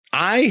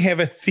I have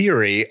a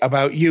theory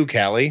about you,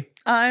 Callie.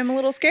 I'm a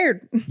little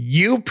scared.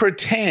 You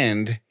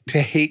pretend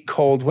to hate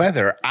cold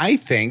weather. I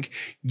think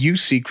you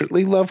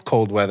secretly love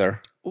cold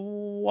weather.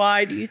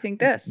 Why do you think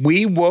this?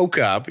 We woke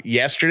up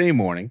yesterday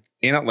morning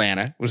in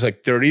Atlanta. It was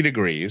like 30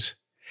 degrees.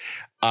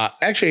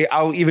 Actually,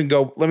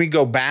 let me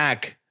go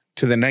back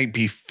to the night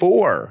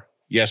before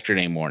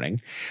yesterday morning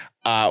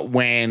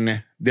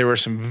when there were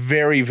some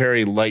very,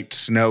 very light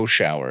snow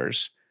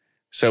showers.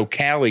 So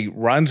Callie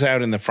runs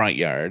out in the front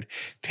yard,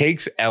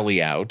 takes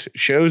Ellie out,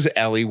 shows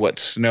Ellie what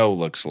snow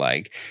looks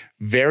like.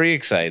 Very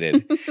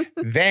excited.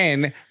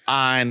 Then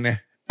on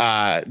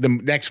the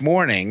next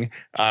morning,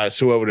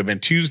 so it would have been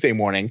Tuesday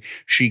morning,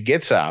 she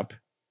gets up.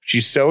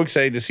 She's so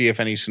excited to see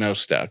if any snow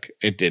stuck.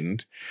 It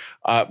didn't.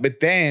 But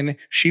then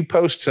she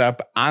posts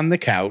up on the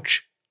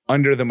couch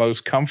under the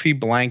most comfy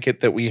blanket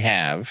that we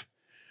have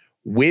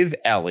with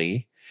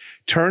Ellie,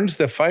 turns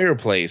the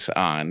fireplace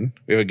on.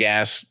 We have a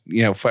gas,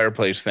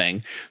 fireplace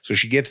thing. So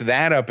she gets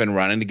that up and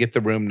running to get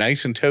the room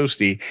nice and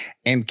toasty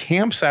and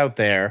camps out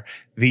there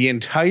the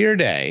entire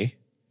day,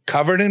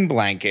 covered in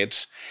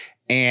blankets,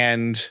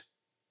 and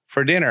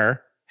for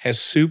dinner has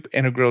soup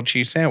and a grilled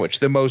cheese sandwich,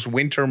 the most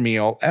winter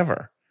meal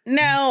ever.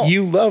 No.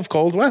 You love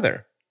cold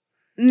weather.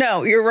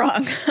 No, you're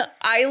wrong.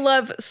 I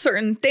love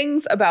certain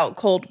things about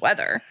cold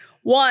weather.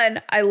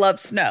 One, I love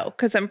snow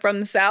because I'm from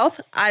the South.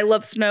 I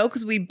love snow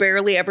because we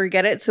barely ever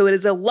get it. So it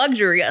is a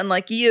luxury,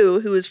 unlike you,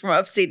 who is from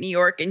upstate New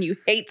York and you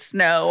hate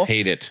snow.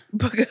 Hate it.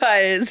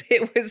 Because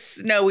it was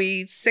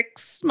snowy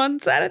 6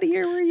 months out of the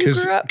year where you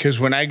grew up. Because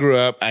when I grew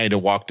up, I had to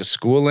walk to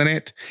school in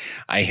it.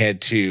 I had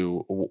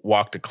to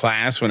walk to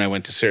class when I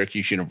went to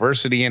Syracuse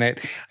University in it.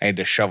 I had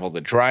to shovel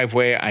the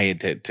driveway. I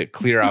had to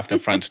clear off the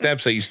front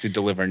steps. I used to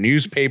deliver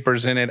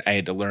newspapers in it. I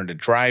had to learn to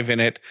drive in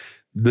it.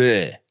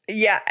 Blech.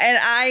 Yeah, and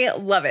I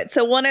love it.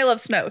 So one, I love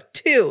snow.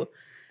 Two,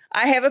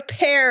 I have a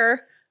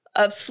pair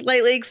of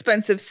slightly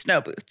expensive snow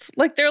boots.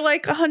 Like they're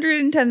like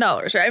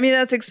 $110, right? I mean,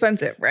 that's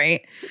expensive,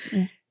 right?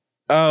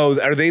 Oh,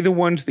 are they the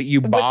ones that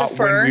you bought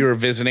when we were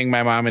visiting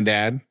my mom and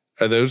dad?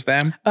 Are those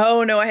them?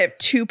 Oh, no, I have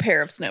 2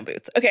 pair of snow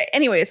boots. Okay,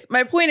 anyways,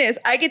 my point is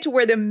I get to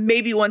wear them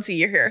maybe once a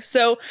year here.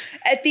 So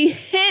at the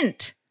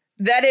hint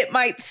that it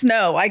might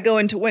snow, I go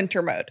into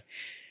winter mode.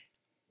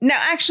 Now,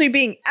 actually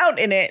being out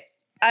in it,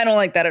 I don't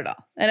like that at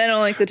all. And I don't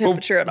like the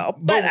temperature at all.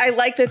 But I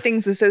like the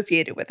things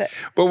associated with it.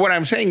 But what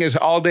I'm saying is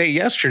all day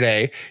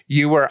yesterday,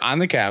 you were on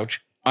the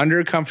couch under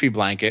a comfy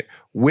blanket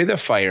with a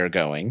fire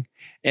going.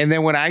 And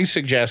then when I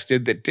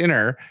suggested that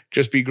dinner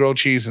just be grilled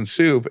cheese and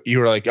soup, you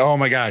were like, oh,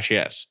 my gosh,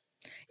 yes.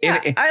 Yeah,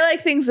 I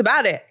like things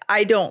about it.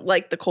 I don't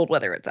like the cold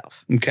weather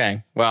itself.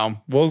 Okay.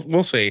 Well,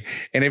 we'll see.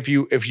 And if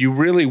you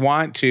really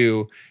want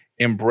to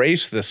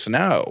embrace the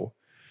snow,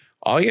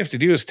 all you have to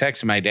do is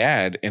text my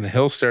dad and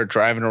he'll start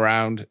driving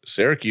around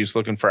Syracuse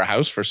looking for a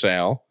house for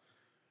sale,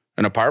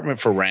 an apartment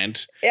for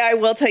rent. Yeah, I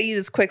will tell you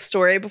this quick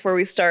story before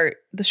we start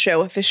the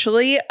show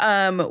officially.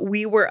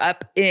 We were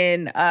up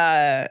in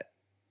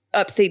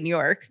upstate New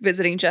York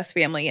visiting Jeff's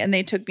family, and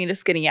they took me to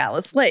Skinny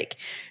Atlas Lake.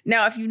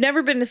 Now, if you've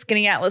never been to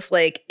Skinny Atlas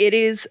Lake, it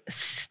is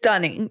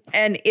stunning.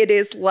 And it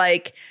is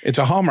like... It's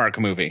a Hallmark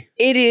movie.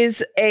 It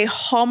is a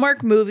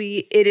Hallmark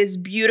movie. It is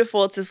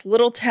beautiful. It's this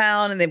little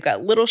town, and they've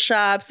got little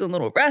shops and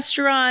little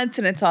restaurants,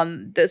 and it's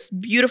on this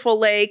beautiful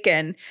lake.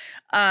 And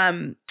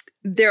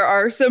there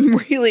are some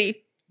really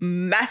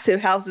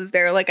massive houses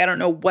there. Like, I don't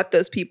know what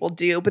those people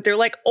do, but they're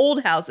like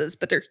old houses,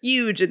 but they're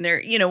huge and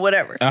they're,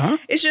 whatever. Uh-huh.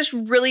 It's just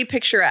really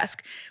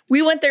picturesque.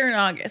 We went there in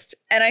August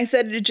and I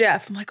said to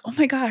Jeff, I'm like, oh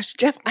my gosh,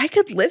 Jeff, I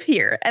could live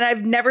here. And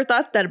I've never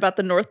thought that about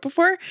the North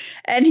before.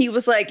 And he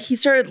was like, he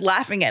started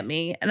laughing at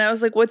me and I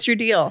was like, what's your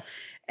deal?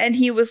 And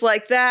he was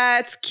like,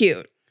 that's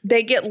cute.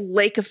 They get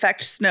lake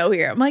effect snow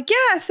here. I'm like,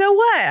 yeah, so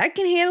what? I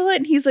can handle it.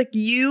 And he's like,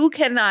 you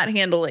cannot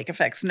handle lake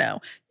effect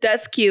snow.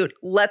 That's cute.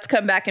 Let's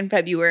come back in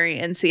February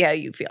and see how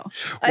you feel.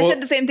 I said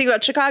the same thing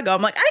about Chicago.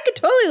 I'm like, I could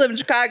totally live in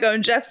Chicago.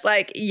 And Jeff's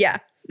like, yeah,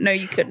 no,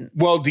 you couldn't.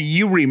 Well, do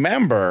you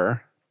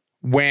remember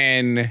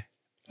when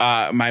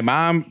my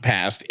mom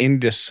passed in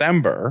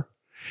December,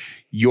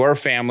 your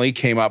family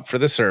came up for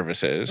the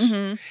services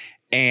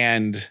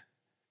and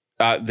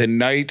the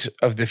night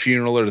of the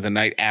funeral or the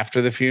night after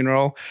the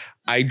funeral,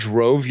 I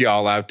drove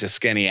y'all out to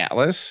Skinny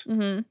Atlas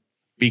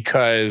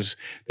because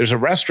there's a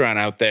restaurant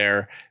out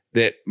there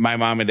that my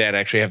mom and dad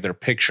actually have their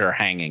picture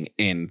hanging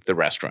in the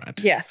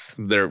restaurant. Yes.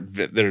 They're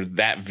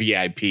that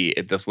VIP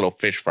at this little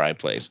fish fry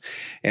place.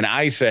 And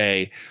I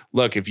say,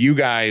 look, if you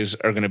guys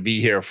are going to be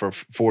here for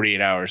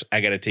 48 hours,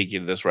 I got to take you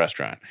to this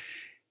restaurant.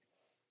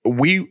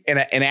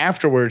 And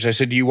afterwards I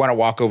said, do you want to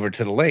walk over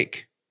to the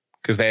lake?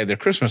 Because they had their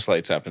Christmas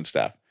lights up and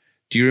stuff.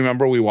 Do you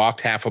remember we walked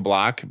half a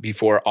block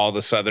before all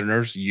the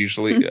Southerners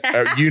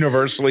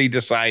universally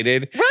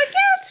decided?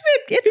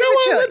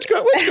 Let's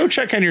go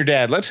check on your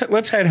dad. Let's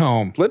head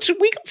home. Let's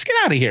get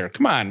out of here.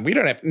 Come on.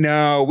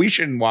 We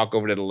shouldn't walk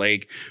over to the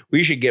lake.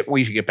 We should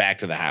get back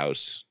to the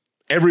house.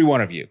 Every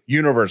one of you,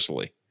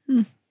 universally.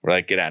 We're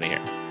like, get out of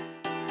here.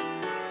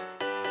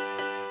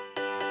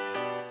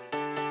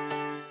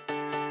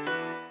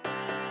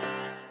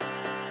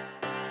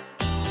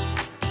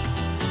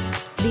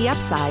 The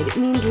Upside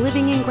means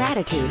living in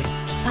gratitude,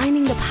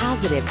 finding the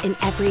positive in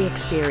every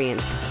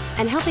experience,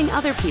 and helping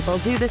other people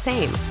do the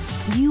same.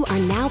 You are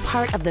now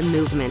part of the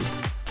movement.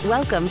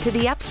 Welcome to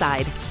The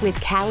Upside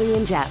with Callie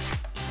and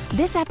Jeff.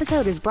 This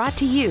episode is brought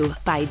to you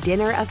by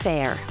Dinner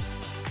Affair.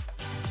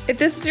 If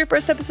this is your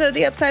first episode of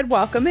The Upside,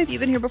 welcome. If you've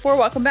been here before,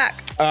 welcome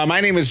back.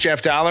 My name is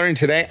Jeff Dollar, and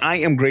today I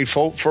am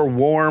grateful for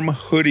warm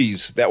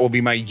hoodies. That will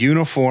be my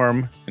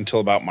uniform until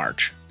about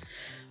March.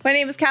 My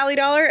name is Callie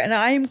Dollar, and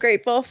I am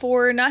grateful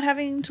for not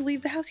having to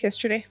leave the house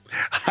yesterday.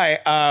 Hi.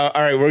 All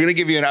right, we're going to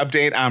give you an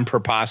update on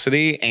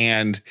Purposity,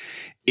 and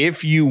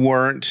if you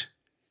weren't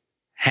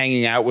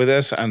hanging out with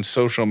us on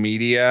social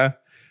media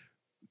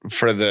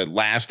for the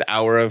last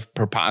hour of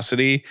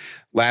Purposity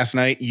last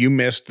night, you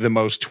missed the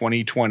most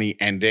 2020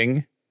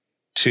 ending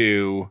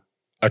to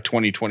a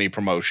 2020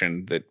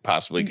 promotion that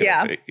possibly could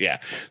have. Yeah.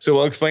 So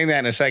we'll explain that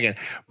in a second.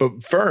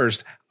 But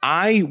first,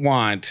 I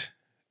want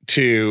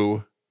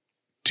to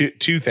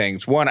two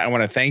things. One, I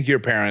want to thank your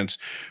parents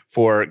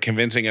for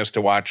convincing us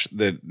to watch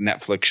the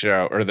Netflix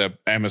show or the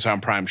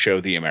Amazon Prime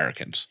show, The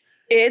Americans.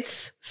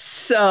 It's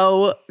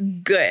so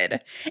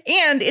good.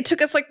 And it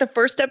took us like the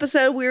first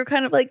episode, we were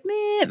kind of like,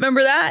 meh,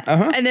 remember that?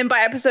 And then by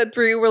episode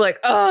 3, we're like,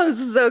 oh,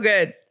 this is so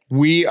good.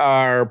 We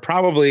are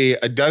probably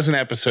a dozen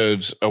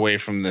episodes away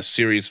from the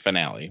series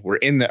finale. We're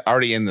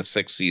already in the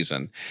 6th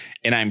season,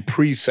 and I'm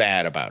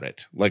sad about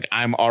it. Like,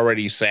 I'm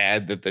already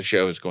sad that the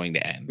show is going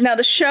to end. Now,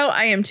 the show,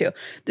 I am too.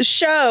 The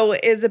show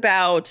is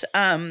about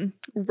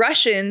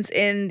Russians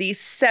in the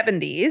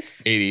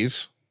 70s.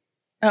 80s.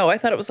 Oh, I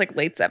thought it was like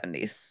late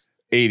 70s.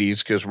 80s,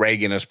 because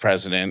Reagan is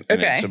president,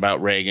 and it's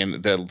about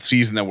Reagan. The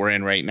season that we're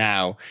in right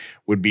now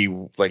would be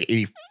like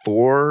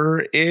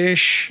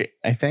 84-ish,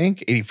 I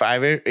think,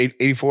 85,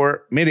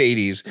 84, mid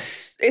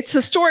 80s. It's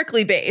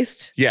historically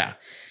based. Yeah.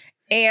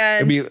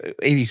 And it'd be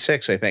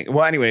 86, I think.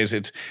 Well, anyways,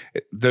 it's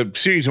the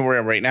series that we're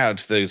in right now.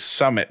 It's the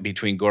summit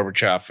between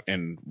Gorbachev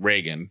and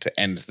Reagan to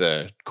end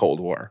the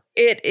Cold War.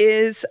 It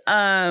is,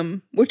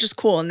 which is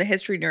cool. And the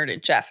history nerd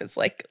at Jeff is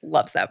like,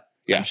 loves that.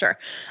 Yeah. I'm sure.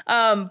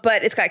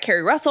 But it's got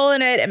Kerry Russell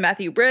in it and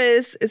Matthew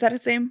Rhys. Is that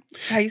his name?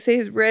 How you say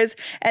his Rhys?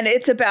 And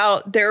it's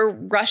about their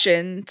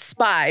Russian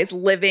spies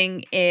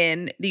living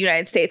in the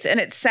United States. And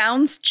it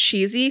sounds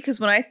cheesy because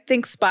when I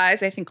think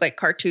spies, I think like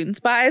cartoon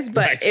spies,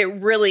 but it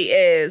really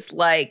is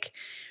like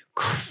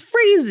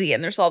crazy.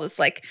 And there's all this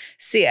like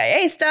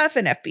CIA stuff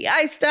and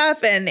FBI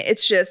stuff. And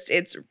it's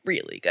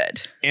really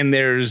good. And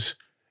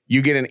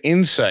you get an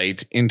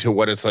insight into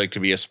what it's like to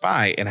be a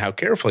spy and how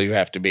careful you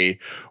have to be,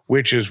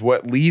 which is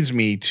what leads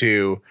me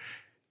to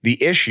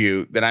the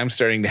issue that I'm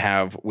starting to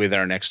have with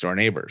our next door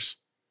neighbors,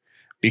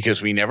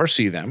 because we never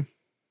see them,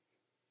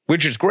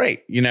 which is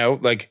great. You know,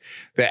 like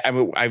that.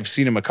 I've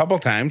seen them a couple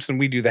times and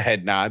we do the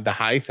head nod, the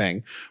hi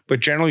thing, but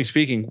generally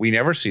speaking, we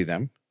never see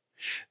them.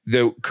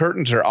 The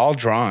curtains are all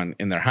drawn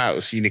in their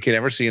house. You can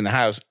never see in the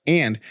house.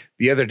 And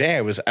the other day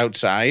I was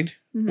outside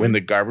when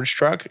the garbage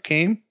truck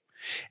came.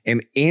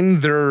 And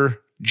in their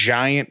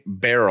giant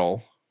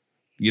barrel,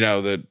 you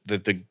know,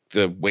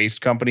 the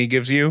waste company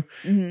gives you,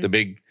 the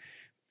big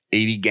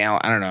 80-gallon,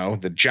 I don't know,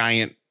 the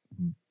giant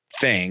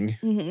thing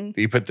that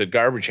you put the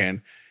garbage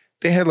in,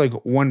 they had like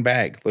one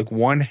bag, like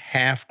one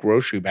half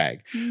grocery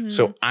bag.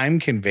 So I'm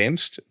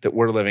convinced that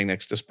we're living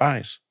next to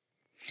spies.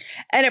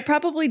 And it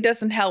probably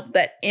doesn't help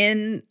that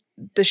in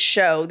the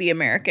show, The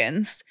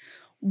Americans,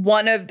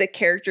 one of the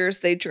characters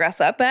they dress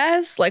up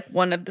as, like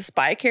one of the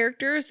spy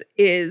characters,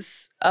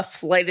 is a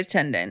flight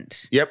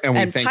attendant. Yep,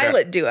 and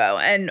pilot duo.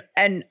 And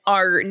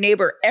our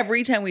neighbor,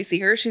 every time we see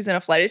her, she's in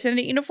a flight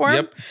attendant uniform.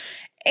 Yep.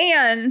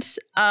 And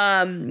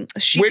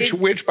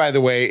which by the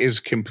way is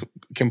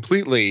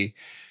completely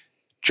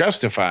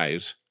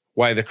justifies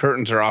why the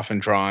curtains are often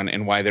drawn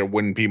and why there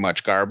wouldn't be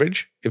much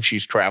garbage if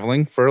she's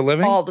traveling for a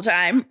living all the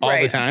time.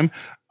 The time.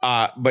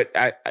 But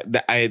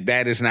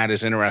that is not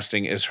as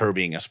interesting as her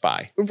being a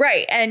spy.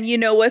 Right. And you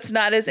know what's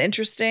not as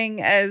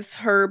interesting as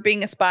her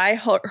being a spy?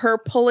 Her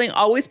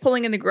always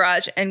pulling in the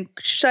garage and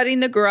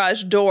shutting the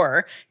garage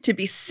door to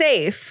be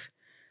safe,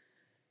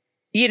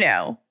 you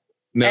know.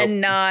 No,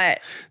 and not.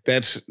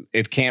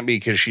 It can't be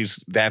because she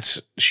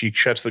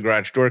shuts the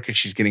garage door because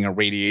she's getting a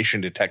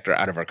radiation detector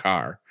out of her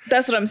car.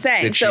 That's what I'm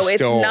saying. So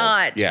it's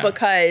not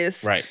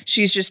because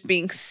she's just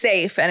being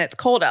safe and it's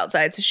cold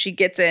outside. So she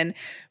gets in,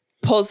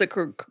 pulls the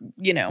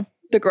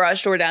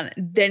garage door down,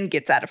 then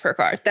gets out of her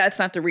car. That's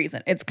not the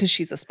reason. It's because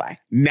she's a spy.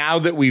 Now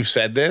that we've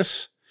said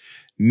this,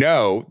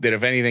 know that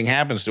if anything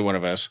happens to one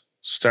of us,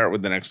 start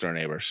with the next door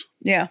neighbors.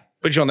 Yeah.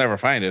 But you'll never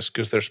find us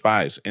because they're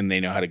spies and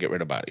they know how to get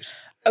rid of bodies.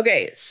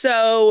 Okay,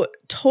 so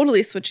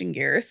totally switching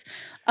gears.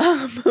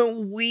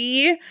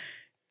 We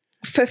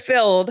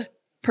fulfilled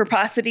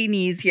Purposity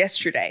needs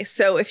yesterday.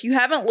 So if you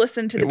haven't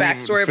listened to the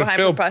backstory behind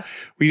Purposity.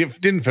 We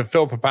didn't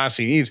fulfill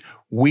Purposity needs.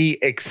 we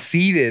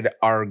exceeded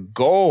our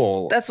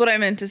goal That's what I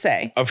meant to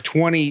say. of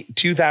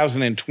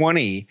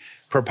 2020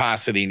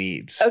 Proposity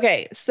needs.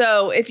 Okay,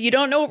 so if you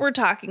don't know what we're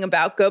talking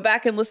about, go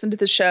back and listen to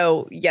the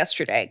show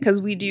yesterday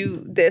because we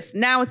do this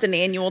now. It's an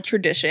annual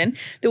tradition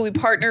that we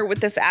partner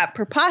with this app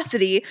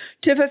Proposity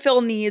to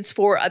fulfill needs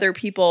for other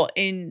people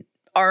in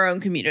our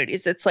own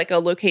communities. It's like a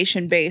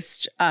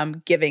location-based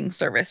giving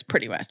service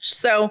pretty much.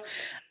 So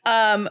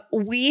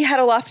we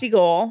had a lofty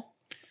goal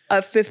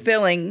of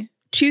fulfilling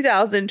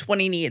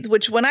 2020 needs,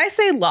 which when I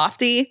say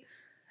lofty,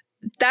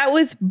 that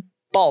was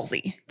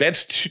ballsy.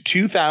 That's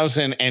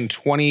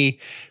 2020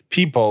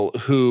 people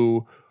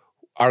who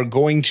are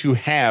going to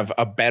have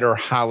a better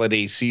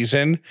holiday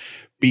season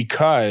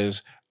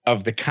because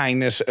of the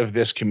kindness of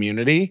this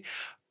community.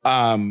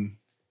 And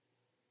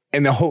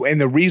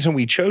the reason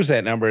we chose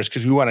that number is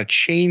because we want to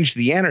change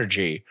the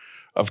energy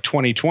of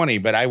 2020.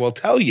 But I will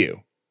tell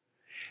you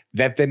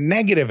that the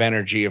negative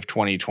energy of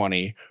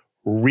 2020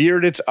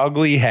 reared its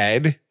ugly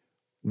head.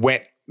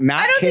 Not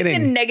I don't kidding.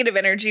 think the negative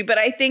energy, but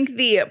I think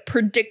the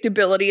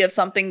predictability of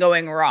something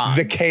going wrong.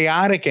 The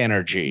chaotic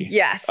energy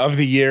Yes. of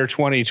the year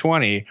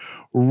 2020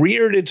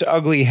 reared its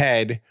ugly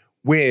head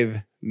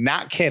with,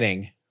 not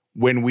kidding,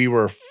 when we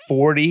were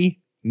 40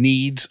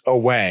 needs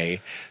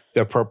away,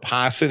 the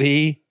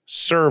Proposity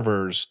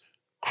servers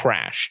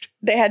crashed.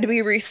 They had to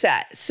be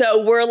reset.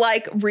 So we're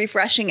like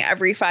refreshing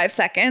every 5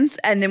 seconds.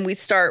 And then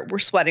we're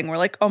sweating. We're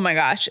like, oh my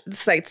gosh, the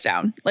site's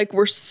down. Like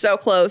we're so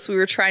close. We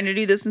were trying to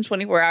do this in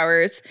 24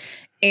 hours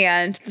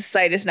and the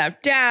site is now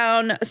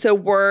down. So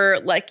we're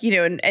like,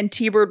 and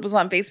T-Bird was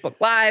on Facebook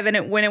Live and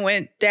it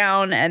went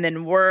down. And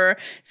then we're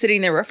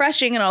sitting there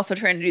refreshing and also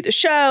trying to do the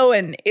show.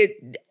 And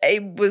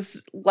it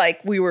was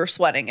like we were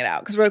sweating it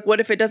out because we're like, what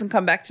if it doesn't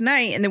come back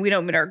tonight? And then we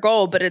don't meet our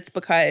goal, but it's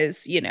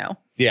because,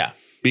 Yeah.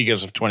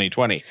 Because of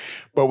 2020.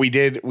 But we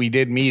did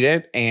meet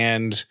it.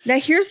 And now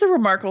here's the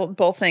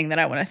remarkable thing that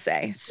I want to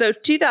say. So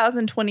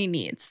 2020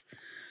 needs.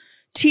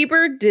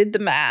 T-Bird did the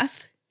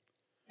math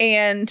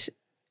and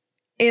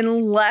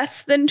in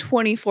less than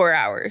 24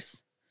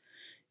 hours,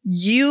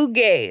 you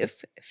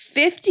gave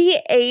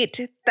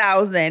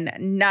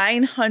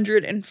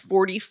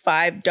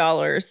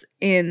 $58,945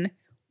 in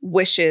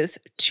wishes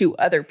to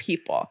other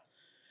people.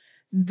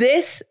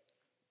 The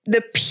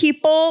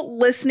people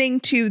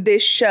listening to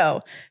this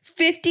show,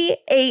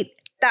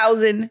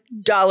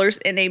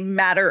 $58,000 in a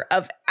matter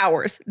of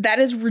hours. That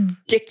is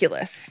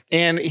ridiculous.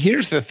 And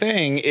here's the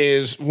thing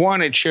is,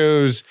 one, it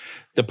shows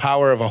the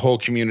power of a whole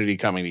community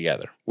coming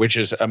together, which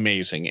is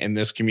amazing. And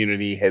this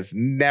community has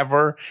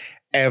never,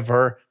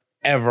 ever,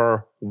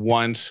 ever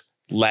once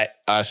let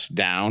us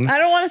down. I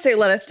don't want to say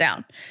let us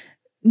down.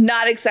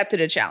 Not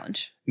accepted a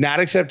challenge. Not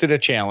accepted a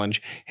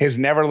challenge, has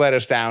never let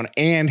us down,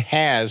 and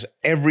has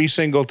every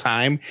single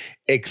time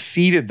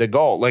exceeded the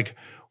goal. Like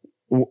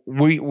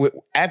we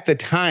at the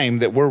time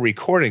that we're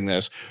recording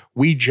this,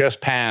 we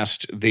just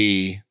passed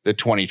the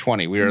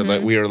 2020. We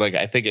were like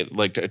I think it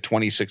like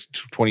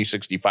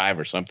 2065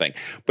 or something,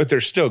 but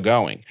they're still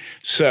going.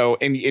 So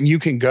and you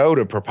can go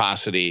to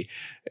Proposity.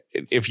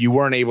 If you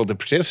weren't able to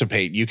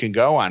participate, you can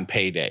go on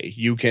payday.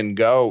 You can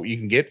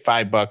get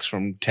 $5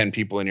 from 10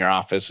 people in your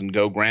office and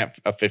go grant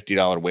a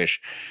 $50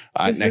 wish.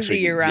 This next is week.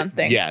 a year-round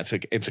thing. Yeah,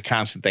 it's a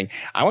constant thing.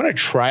 I want to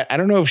try. I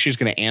don't know if she's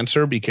going to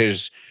answer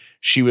because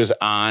she was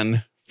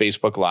on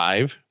Facebook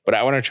Live, but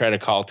I want to try to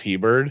call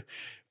T-Bird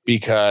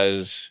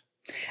because.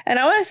 And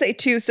I want to say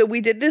too, so we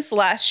did this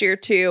last year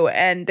too,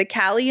 and the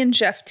Callie and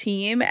Jeff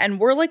team, and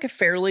we're like a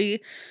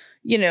fairly,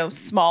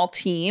 small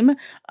team,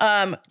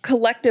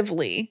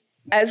 collectively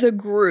as a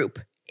group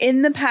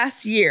in the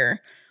past year,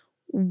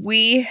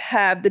 we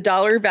have the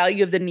dollar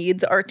value of the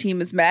needs our team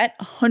has met,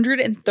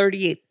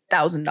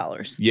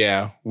 $138,000.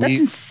 Yeah. That's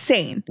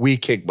insane. We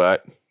kick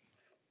butt.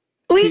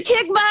 We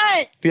kick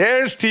butt.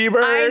 There's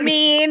T-Bird. I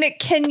mean,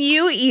 can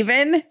you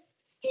even?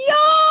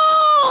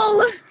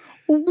 Y'all.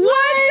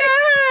 What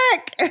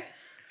the heck?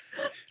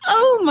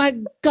 Oh my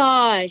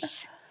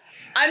gosh.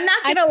 I'm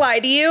not going to lie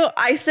to you.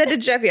 I said to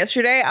Jeff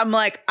yesterday, I'm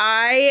like,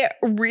 I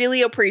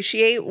really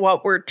appreciate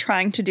what we're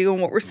trying to do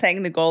and what we're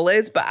saying the goal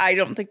is, but I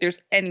don't think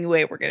there's any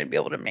way we're going to be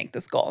able to make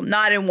this goal.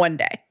 Not in one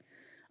day.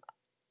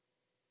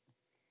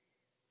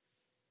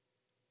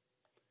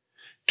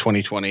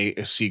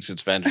 2020 seeks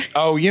its vengeance.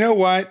 Oh, you know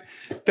what?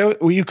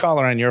 Will you call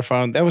her on your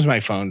phone? That was my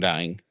phone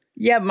dying.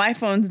 Yeah, my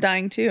phone's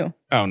dying too.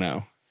 Oh,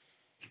 no.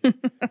 Is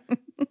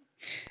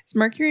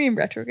Mercury in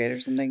retrograde or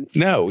something?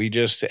 No, we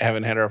just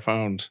haven't had our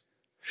phones.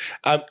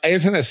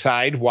 As an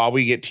aside, while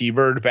we get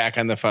T-Bird back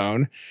on the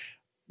phone,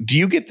 do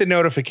you get the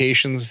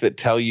notifications that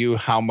tell you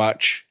how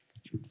much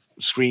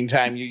screen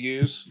time you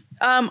use?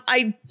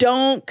 I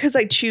don't because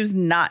I choose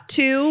not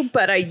to,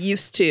 but I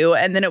used to.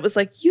 And then it was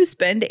like, you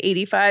spend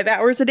 85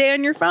 hours a day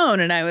on your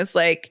phone. And I was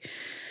like,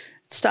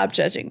 stop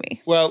judging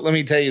me. Well, let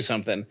me tell you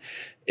something.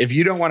 If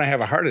you don't want to have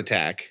a heart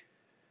attack,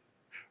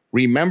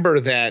 remember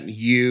that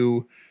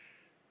you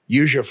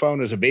use your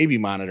phone as a baby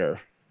monitor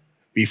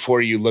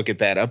before you look at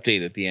that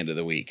update at the end of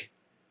the week.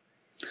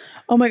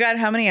 Oh my God,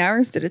 how many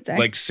hours did it say?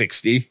 Like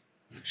 60.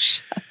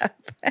 Shut up.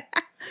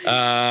 All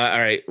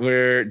right.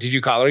 Where did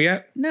you call her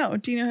yet? No.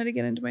 Do you know how to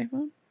get into my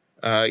phone?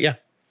 Yeah.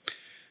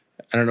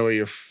 I don't know where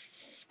your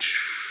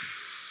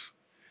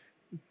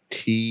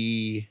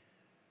T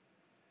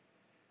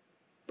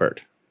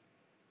Bird.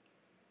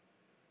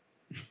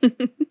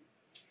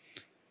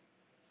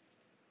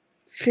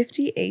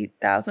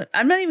 58,000.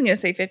 I'm not even going to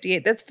say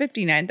 58. That's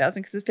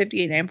 59,000 because it's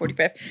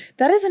 58,945.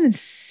 That is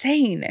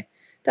insane.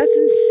 That's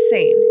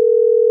insane.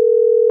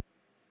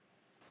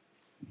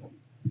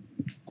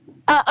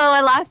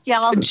 I lost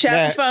y'all.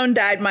 Chef's phone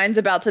died. Mine's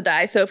about to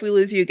die. So if we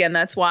lose you again,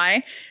 that's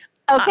why.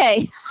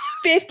 Okay.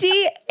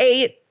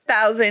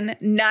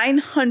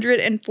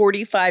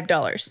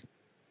 $58,945.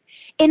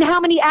 In how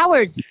many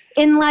hours?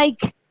 In like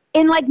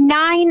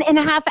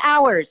 9.5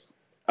 hours.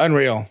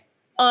 Unreal.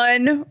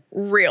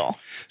 Unreal.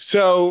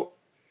 So,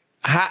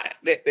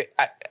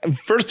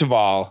 first of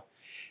all,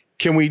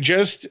 can we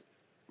just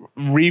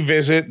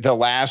revisit the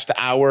last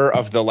hour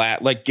of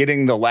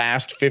getting the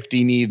last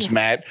 50 needs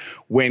met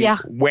when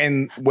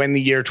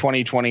the year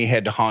 2020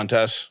 had to haunt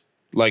us,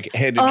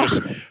 had to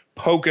just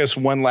poke us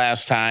one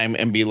last time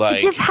and be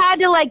like, it just had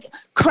to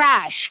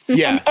crash.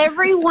 Yeah.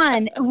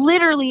 And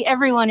literally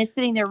everyone is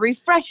sitting there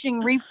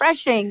refreshing.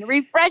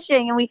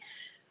 And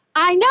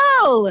I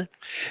know.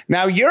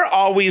 Now you're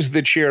always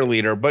the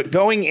cheerleader, but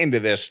going into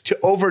this to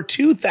over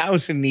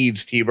 2,000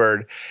 needs,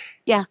 T-Bird.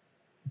 Yeah.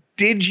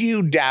 Did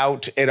you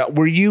doubt it?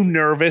 Were you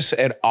nervous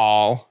at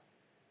all?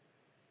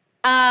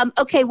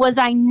 Okay. Was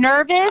I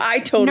nervous? I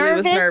totally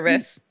was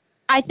nervous.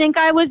 I think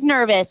I was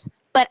nervous,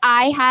 but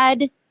I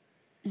had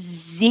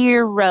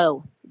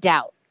zero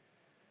doubt.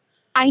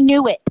 I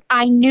knew it.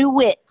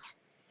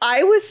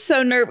 I was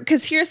so nervous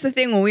because here's the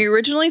thing. When we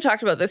originally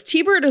talked about this,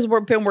 T-Bird has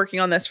been working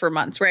on this for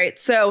months, right?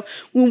 So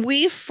when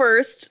we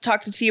first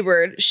talked to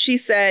T-Bird, she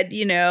said,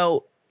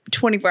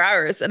 24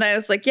 hours. And I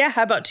was like, yeah,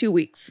 how about 2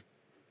 weeks?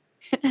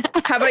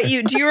 How about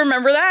you? Do you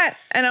remember that?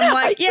 And I'm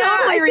like,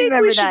 I think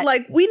we should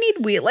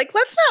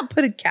let's not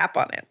put a cap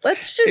on it.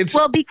 Let's just.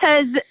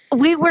 Because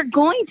we were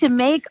going to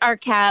make our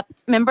cap,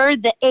 remember,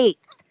 the 8th.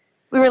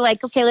 We were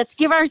like, okay, let's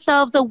give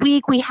ourselves a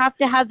week. We have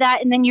to have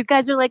that. And then you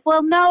guys were like,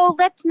 well, no,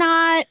 let's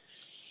not.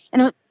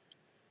 And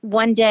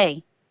one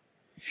day.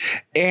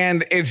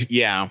 And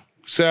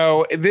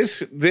so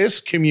this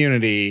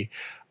community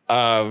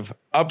of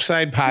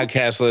Upside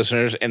podcast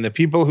listeners and the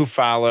people who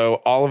follow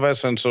all of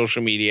us on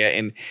social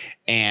media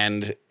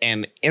and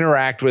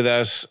interact with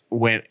us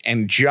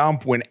and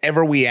jump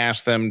whenever we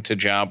ask them to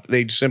jump,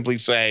 they simply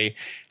say,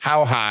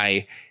 how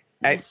high?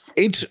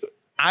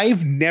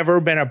 I've never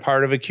been a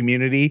part of a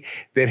community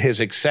that has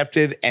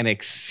accepted and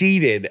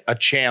exceeded a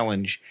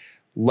challenge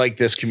like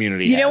this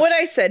community. You know what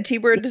I said,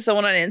 T-Bird, to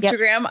someone on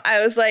Instagram? Yep. I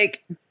was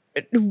like,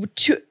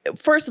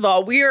 first of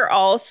all, we are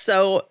all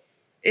so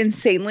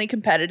insanely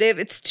competitive.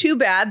 It's too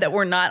bad that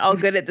we're not all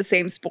good at the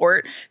same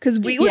sport because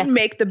we would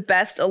make the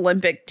best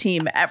Olympic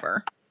team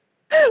ever.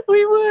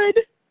 We would.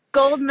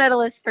 Gold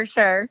medalist for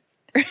sure.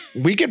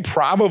 We could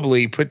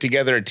probably put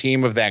together a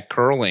team of that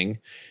curling.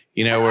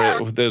 Where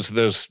those.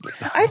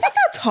 I think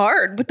that's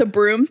hard with the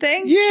broom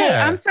thing. Yeah, hey,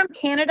 I'm from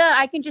Canada.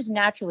 I can just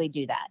naturally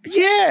do that.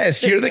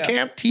 Yes, you're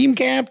the team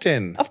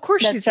captain. Of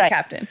course, she's the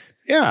captain.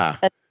 Yeah,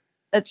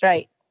 that's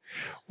right.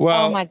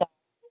 Well, oh my God,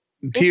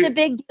 it's a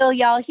big deal,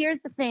 y'all.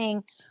 Here's the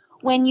thing: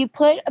 when you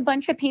put a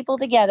bunch of people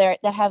together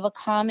that have a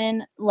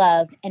common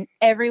love, and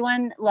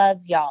everyone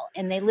loves y'all,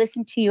 and they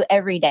listen to you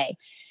every day,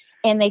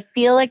 and they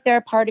feel like they're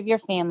a part of your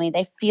family,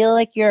 they feel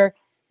like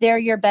they're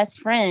your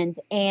best friends,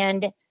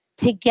 and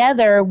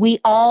together, we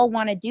all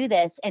want to do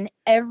this, and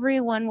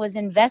everyone was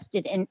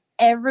invested and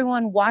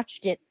everyone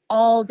watched it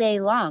all day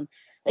long.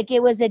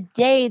 It was a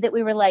day that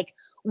we were like,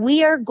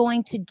 we are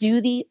going to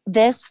do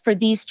this for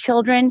these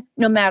children,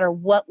 no matter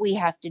what we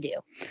have to do.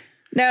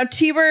 Now,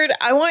 T-Bird,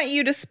 I want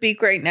you to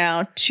speak right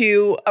now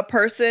to a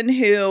person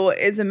who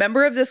is a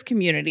member of this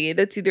community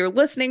that's either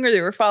listening or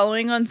they were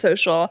following on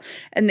social,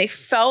 and they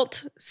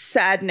felt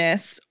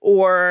sadness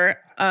or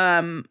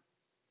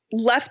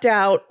left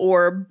out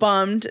or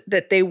bummed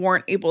that they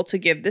weren't able to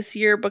give this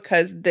year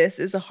because this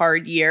is a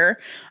hard year.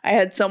 I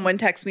had someone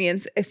text me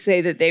and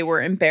say that they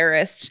were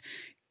embarrassed.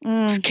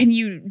 Do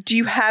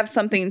you have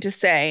something to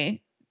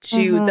say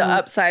to the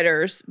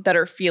Upsiders that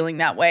are feeling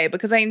that way?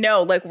 Because I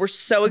know we're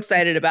so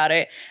excited about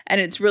it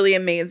and it's really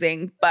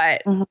amazing,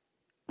 but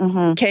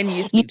can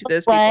you speak to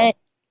those people?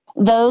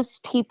 Those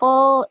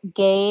people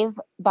gave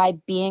by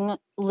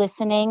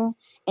listening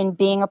and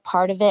being a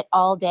part of it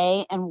all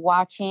day and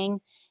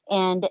watching.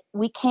 And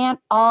we can't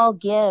all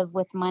give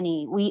with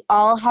money. We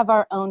all have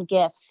our own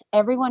gifts.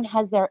 Everyone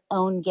has their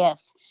own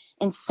gifts.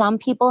 And some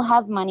people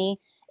have money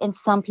and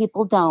some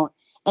people don't.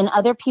 And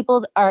other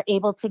people are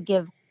able to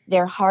give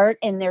their heart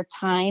and their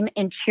time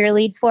and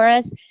cheerlead for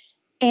us.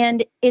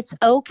 And it's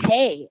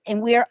okay.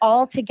 And we are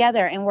all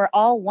together and we're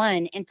all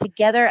one. And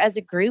together as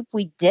a group,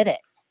 we did it.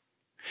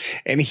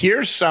 And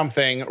here's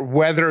something,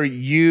 whether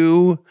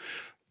you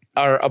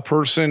are a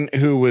person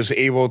who was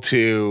able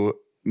to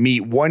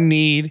meet one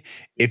need,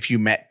 if you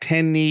met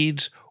 10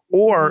 needs,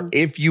 or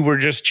if you were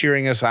just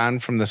cheering us on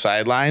from the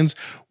sidelines,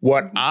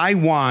 what I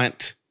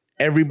want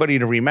everybody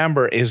to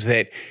remember is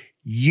that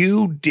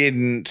you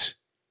didn't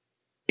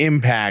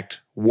impact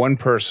one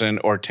person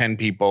or 10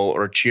 people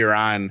or cheer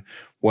on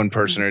one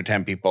person or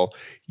 10 people.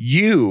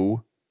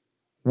 You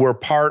were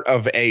part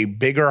of a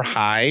bigger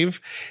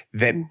hive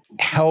that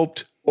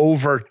helped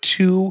over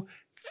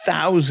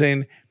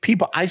 2,000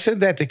 people. I said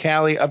that to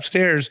Callie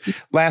upstairs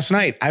last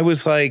night. I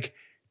was like,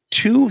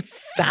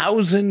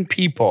 2,000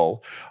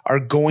 people are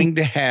going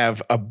to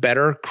have a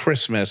better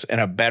Christmas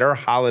and a better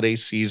holiday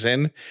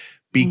season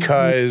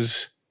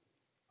because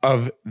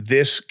of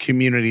this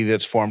community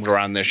that's formed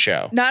around this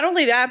show. Not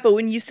only that, but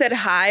when you said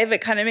hive,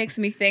 it kind of makes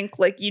me think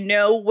like,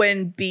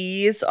 when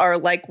bees are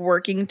like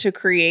working to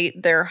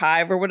create their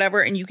hive or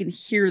whatever, and you can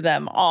hear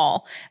them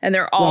all and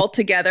they're all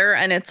together.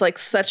 And it's like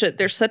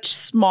they're such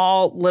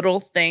small little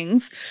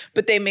things,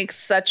 but they make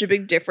such a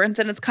big difference.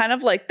 And it's kind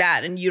of like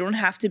that. And you don't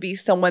have to be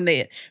someone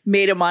that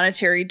made a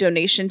monetary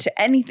donation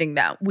to anything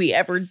that we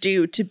ever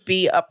do to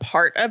be a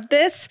part of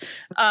this.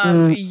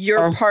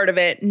 You're part of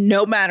it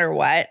no matter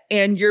what.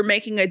 And you're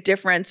making a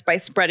difference by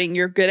spreading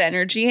your good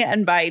energy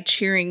and by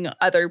cheering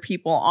other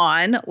people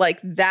on. Like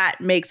that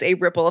makes a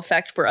ripple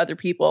effect for other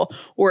people.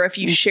 Or if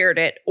you shared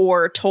it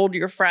or told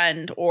your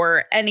friend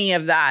or any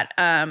of that,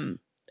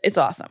 it's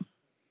awesome.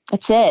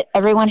 That's it.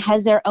 Everyone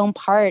has their own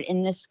part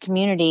in this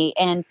community.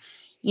 And,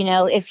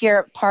 if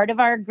you're part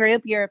of our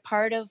group, you're a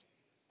part of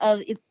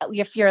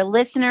if you're a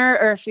listener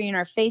or if you're in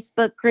our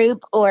Facebook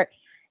group, or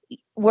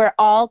we're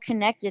all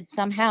connected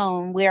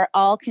somehow, and we're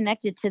all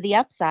connected to the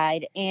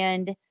upside.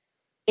 And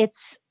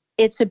it's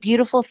a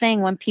beautiful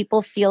thing when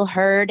people feel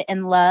heard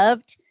and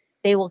loved.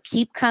 They will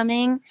keep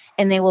coming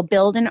and they will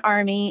build an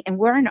army. And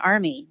we're an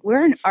army.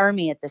 We're an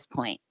army at this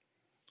point.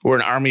 We're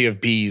an army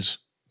of bees.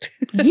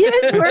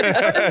 Yes, we're an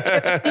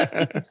army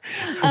of bees.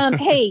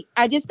 Hey,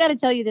 I just got to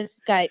tell you this,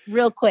 guy,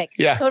 real quick.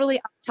 Yeah. Totally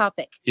off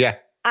topic. Yeah.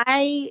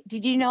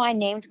 Did you know I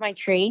named my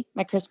tree,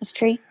 my Christmas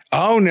tree?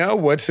 Oh, no.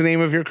 What's the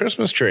name of your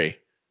Christmas tree?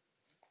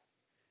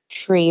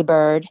 Tree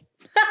Bird.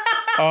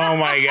 Oh,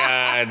 my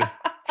God.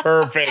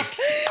 Perfect.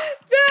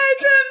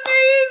 That's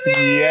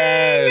amazing.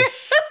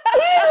 Yes.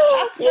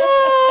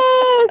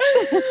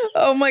 Yes.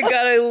 Oh my God,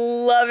 I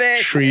love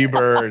it. Tree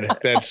Bird.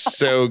 That's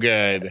so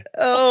good.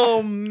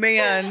 Oh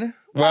man.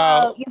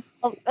 Well,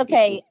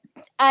 okay.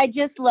 I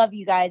just love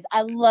you guys.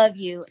 I love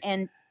you.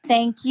 And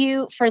thank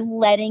you for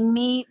letting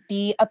me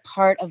be a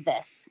part of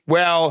this.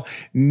 Well,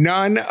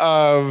 none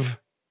of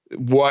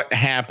what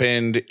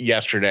happened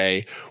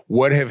yesterday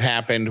would have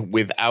happened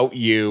without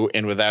you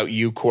and without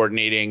you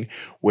coordinating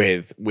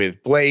with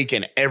Blake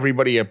and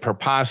everybody at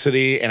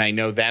Purposity. And I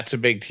know that's a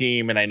big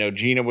team, and I know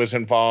Gina was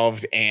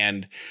involved,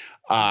 and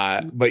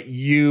but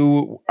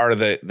you are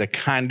the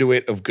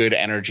conduit of good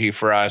energy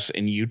for us,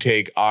 and you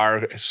take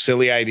our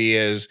silly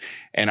ideas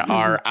and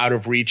our out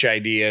of reach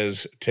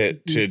ideas to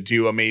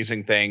do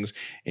amazing things,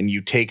 and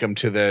you take them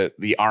to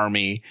the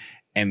army,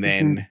 and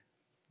then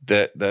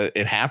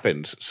it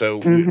happens.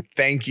 So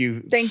thank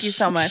you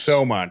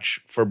so much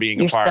for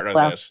being a part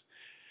of this.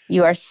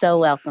 You are so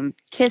welcome.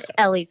 Kiss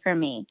Ellie for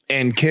me,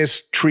 and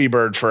kiss Tree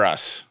Bird for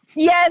us.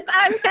 Yes,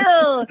 I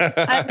will.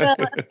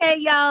 Okay,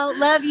 y'all,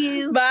 love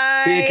you.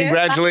 Bye. See you.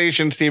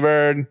 Congratulations, Tree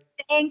Bird.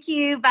 Thank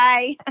you.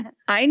 Bye.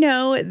 I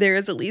know there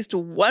is at least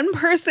one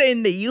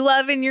person that you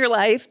love in your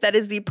life that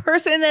is the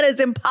person that is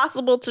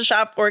impossible to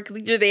shop for because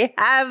either they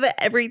have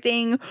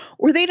everything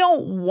or they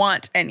don't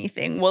want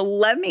anything. Well,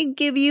 let me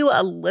give you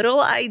a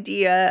little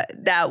idea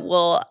that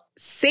will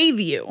save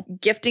you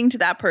gifting to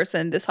that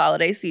person this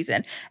holiday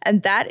season.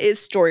 And that is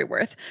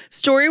Storyworth.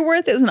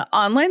 Storyworth is an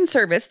online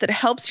service that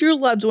helps your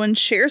loved ones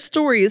share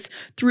stories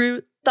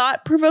through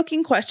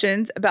thought-provoking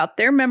questions about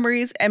their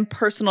memories and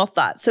personal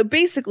thoughts. So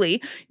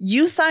basically,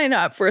 you sign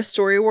up for a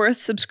Storyworth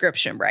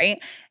subscription, right?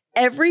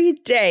 Every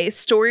day,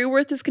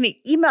 Storyworth is going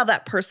to email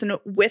that person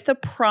with a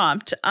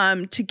prompt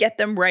to get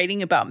them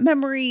writing about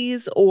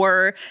memories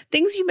or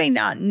things you may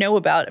not know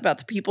about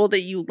the people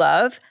that you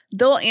love.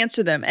 They'll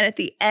answer them. And at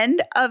the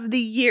end of the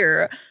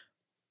year,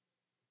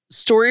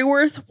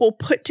 Storyworth will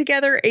put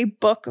together a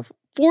book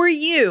for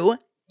you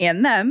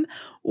and them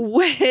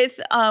with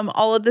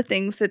all of the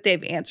things that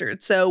they've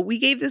answered. So we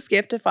gave this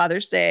gift at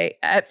Father's Day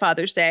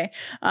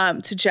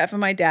to Jeff and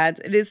my dad's.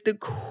 It is the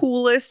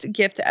coolest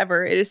gift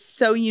ever. It is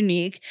so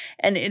unique,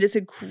 and it is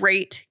a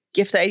great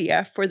gift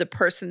idea for the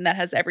person that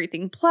has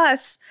everything.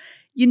 Plus,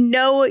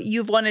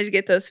 you've wanted to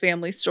get those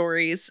family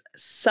stories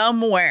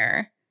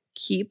somewhere.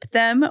 Keep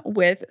them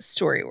with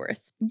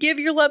Storyworth. Give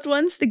your loved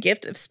ones the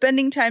gift of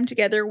spending time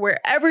together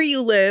wherever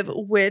you live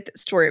with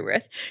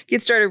Storyworth.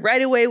 Get started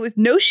right away with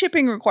no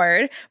shipping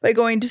required by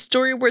going to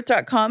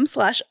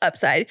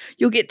storyworth.com/upside.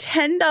 You'll get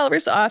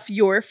 $10 off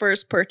your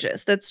first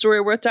purchase. That's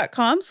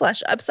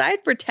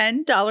storyworth.com/upside for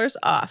 $10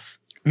 off.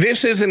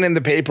 This isn't in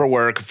the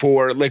paperwork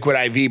for Liquid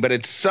IV, but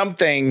it's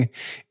something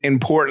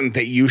important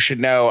that you should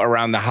know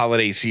around the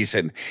holiday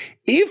season.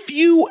 If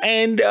you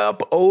end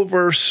up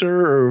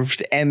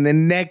overserved and the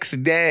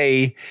next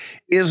day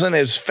isn't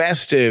as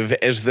festive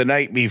as the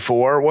night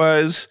before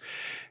was,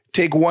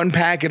 Take 1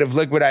 packet of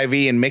Liquid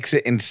IV and mix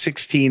it in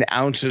 16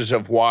 ounces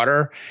of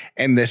water,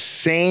 and the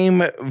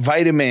same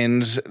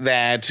vitamins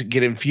that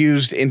get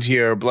infused into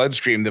your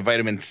bloodstream, the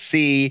vitamin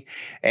C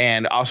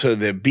and also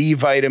the B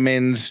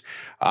vitamins,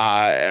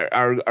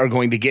 are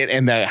going to get,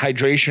 and the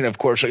hydration, of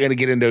course, are going to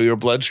get into your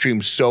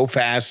bloodstream so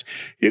fast,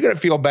 you're going to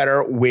feel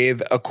better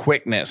with a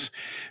quickness,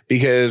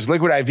 because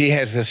Liquid IV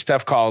has this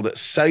stuff called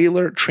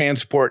cellular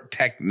transport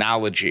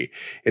technology.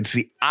 It's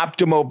the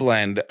optimal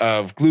blend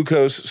of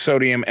glucose,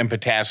 sodium, and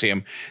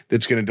potassium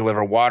that's going to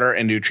deliver water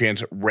and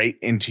nutrients right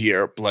into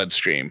your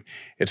bloodstream.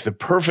 It's the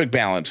perfect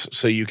balance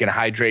so you can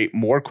hydrate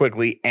more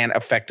quickly and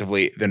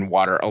effectively than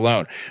water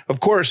alone. Of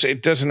course,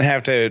 it doesn't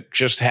have to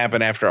just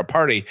happen after a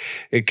party.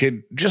 It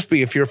could just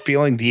be if you're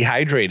feeling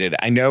dehydrated.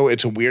 I know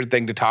it's a weird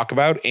thing to talk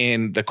about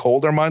in the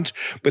colder months,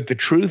 but the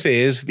truth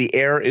is the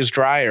air is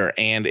drier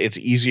and it's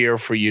easier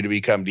for you to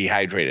become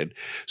dehydrated.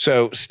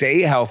 So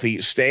stay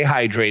healthy, stay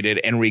hydrated,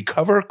 and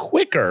recover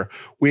quicker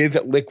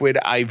with Liquid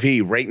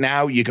IV. Right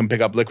now, you can pick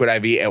up Liquid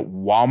IV at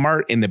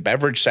Walmart in the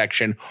beverage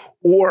section,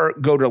 or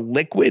go to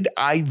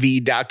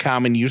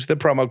liquidiv.com and use the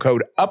promo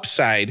code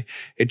UPSIDE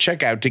at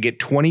checkout to get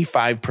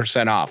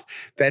 25% off.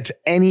 That's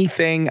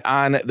anything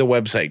on the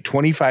website,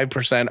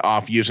 25%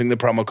 off using the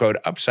promo code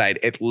UPSIDE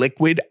at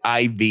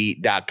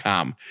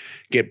liquidiv.com.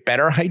 Get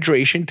better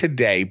hydration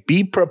today.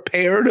 Be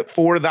prepared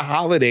for the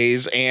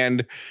holidays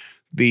and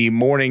the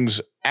mornings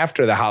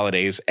after the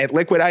holidays at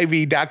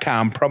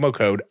liquidiv.com, promo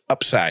code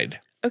UPSIDE.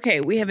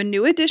 Okay, we have a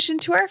new addition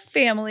to our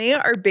family,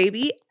 our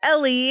baby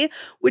Ellie,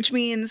 which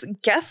means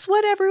guess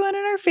what everyone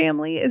in our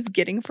family is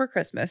getting for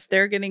Christmas?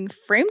 They're getting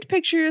framed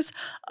pictures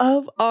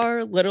of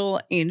our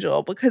little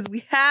angel, because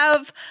we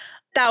have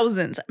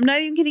thousands. I'm not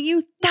even kidding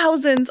you,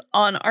 thousands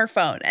on our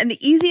phone. And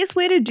the easiest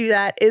way to do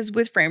that is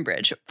with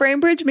FrameBridge.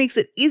 FrameBridge makes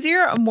it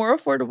easier and more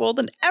affordable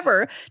than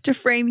ever to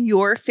frame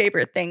your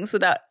favorite things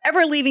without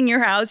ever leaving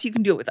your house. You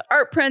can do it with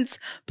art prints,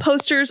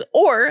 posters,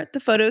 or the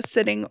photos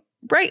sitting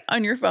right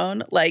on your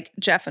phone like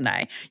Jeff and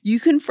I. You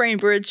can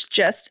FrameBridge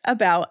just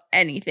about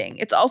anything.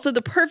 It's also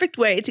the perfect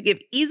way to give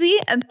easy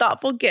and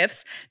thoughtful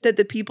gifts that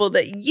the people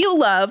that you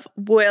love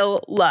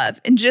will love.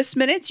 In just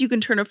minutes, you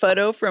can turn a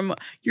photo from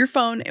your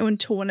phone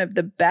into one of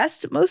the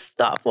best, most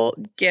thoughtful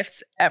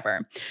gifts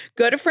ever.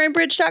 Go to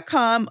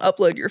framebridge.com,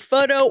 upload your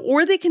photo,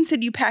 or they can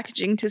send you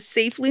packaging to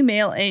safely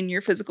mail in your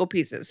physical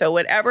pieces. So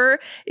whatever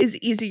is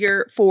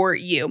easier for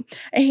you.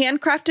 A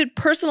handcrafted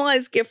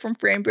personalized gift from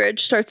FrameBridge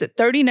starts at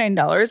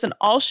 $39 and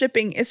all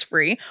shipping is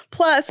free.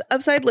 Plus,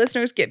 Upside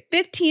listeners get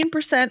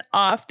 15%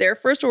 off their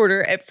first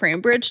order at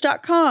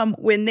framebridge.com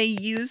when they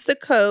use the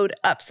code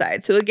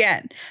UPSIDE. So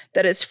again,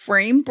 that is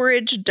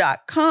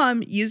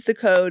framebridge.com. Use the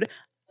code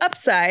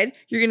UPSIDE.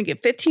 You're going to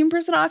get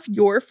 15% off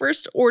your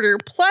first order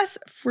plus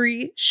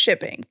free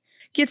shipping.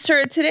 Get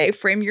started today.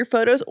 Frame your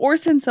photos or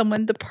send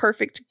someone the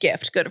perfect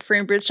gift. Go to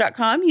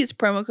framebridge.com. Use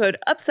promo code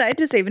UPSIDE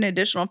to save an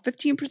additional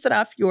 15%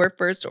 off your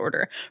first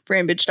order.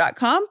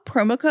 Framebridge.com,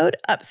 promo code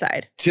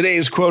UPSIDE.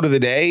 Today's quote of the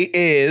day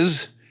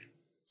is,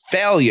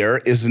 failure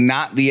is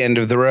not the end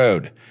of the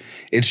road.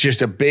 It's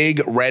just a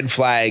big red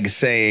flag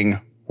saying,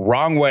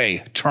 wrong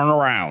way, turn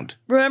around.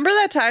 Remember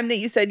that time that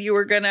you said you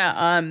were going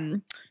to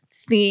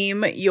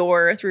theme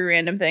your 3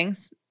 random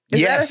things?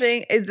 Is that a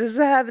thing? Does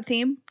it have a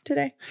theme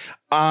today?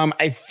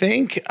 I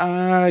think,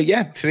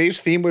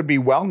 today's theme would be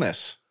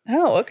wellness.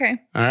 Oh,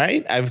 okay. All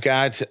right. I've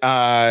got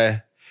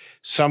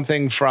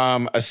something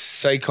from a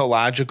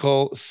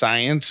psychological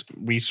science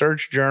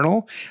research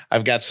journal.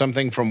 I've got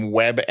something from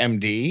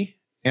WebMD,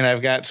 and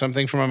I've got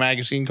something from a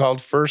magazine called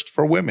First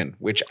for Women,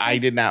 which I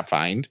did not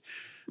find.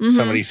 Mm-hmm.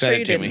 Somebody sent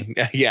it to me.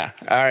 Yeah.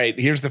 All right.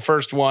 Here's the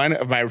first one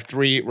of my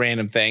 3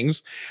 random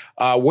things.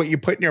 What you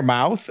put in your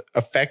mouth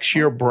affects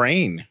your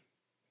brain.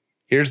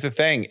 Here's the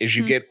thing. As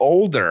you get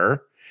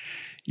older,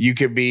 you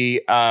could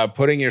be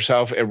putting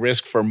yourself at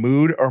risk for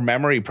mood or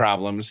memory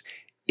problems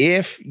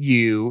if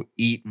you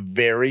eat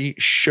very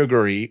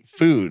sugary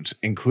foods,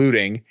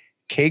 including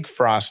cake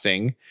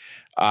frosting,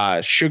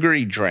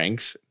 sugary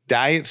drinks,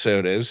 diet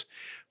sodas,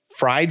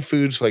 fried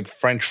foods like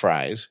French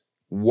fries,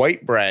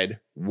 white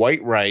bread,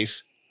 white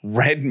rice,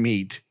 red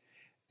meat,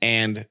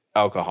 and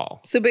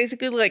alcohol. So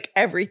basically like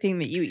everything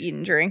that you eat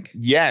and drink.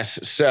 Yes.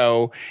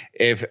 So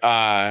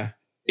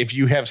if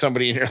you have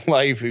somebody in your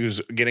life who's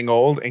getting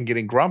old and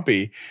getting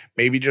grumpy,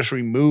 maybe just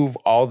remove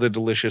all the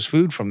delicious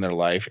food from their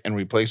life and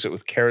replace it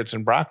with carrots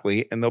and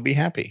broccoli, and they'll be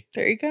happy.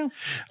 There you go.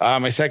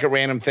 My second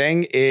random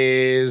thing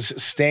is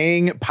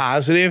staying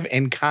positive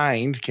and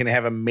kind can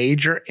have a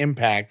major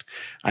impact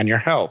on your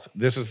health.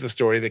 This is the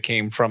story that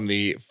came from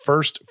the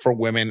First for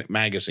Women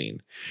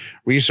magazine.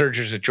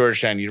 Researchers at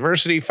Georgetown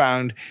University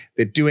found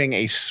that doing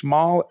a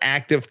small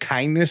act of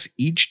kindness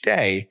each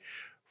day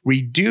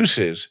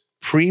reduces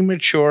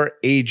premature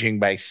aging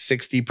by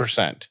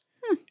 60%.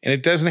 And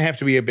it doesn't have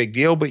to be a big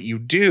deal, but you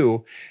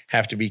do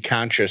have to be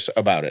conscious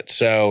about it.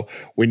 So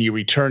when you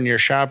return your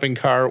shopping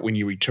cart, when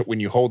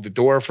you hold the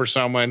door for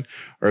someone,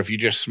 or if you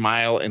just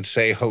smile and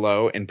say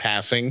hello in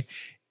passing,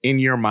 in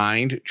your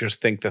mind,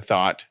 just think the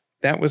thought,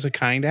 that was a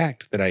kind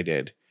act that I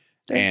did.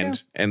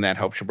 And that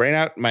helps your brain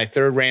out. My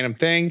third random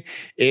thing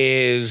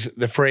is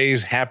the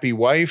phrase happy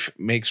wife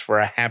makes for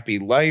a happy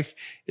life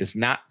is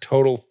not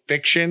total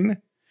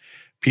fiction.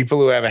 People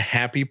who have a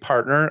happy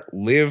partner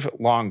live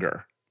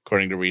longer,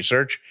 according to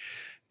research.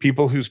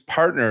 People whose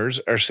partners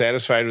are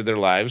satisfied with their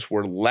lives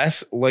were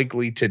less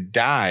likely to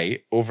die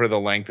over the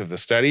length of the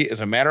study. As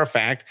a matter of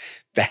fact,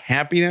 the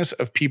happiness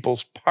of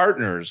people's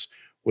partners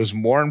was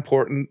more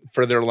important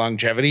for their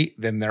longevity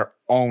than their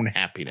own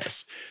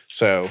happiness.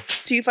 So,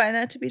 do you find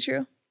that to be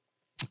true?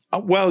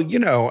 Well,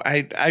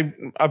 I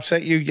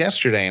upset you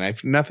yesterday,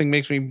 and nothing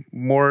makes me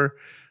more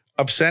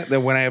upset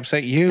than when I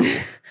upset you.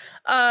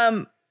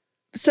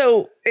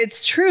 So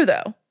it's true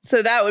though.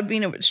 So that would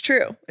mean it was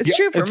true. It's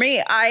true for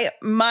me.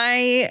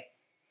 It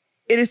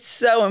is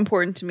so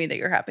important to me that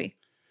you're happy.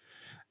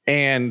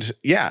 And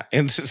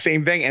it's the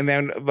same thing. And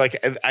then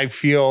I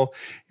feel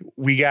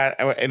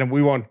and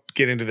we won't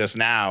get into this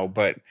now,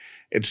 but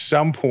at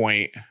some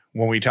point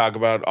when we talk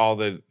about all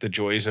the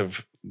joys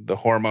of the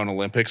hormone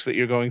Olympics that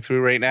you're going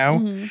through right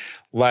now,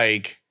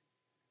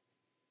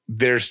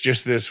 there's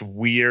just this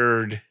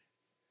weird,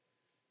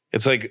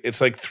 it's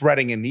like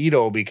threading a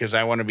needle, because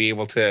I want to be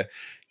able to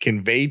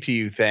convey to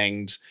you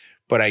things,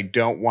 but I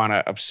don't want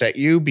to upset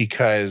you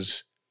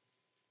because,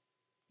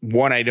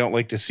 one, I don't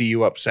like to see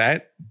you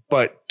upset,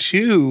 but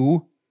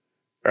two,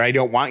 or I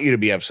don't want you to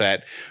be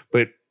upset,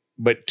 but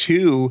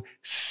two,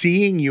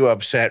 seeing you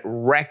upset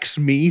wrecks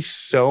me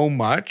so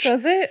much.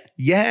 Does it?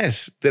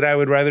 Yes, that I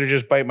would rather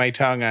just bite my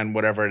tongue on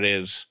whatever it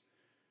is.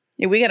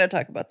 Yeah, we got to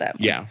talk about that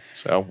more. Yeah,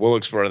 so we'll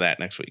explore that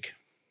next week.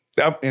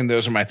 Oh, and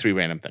those are my three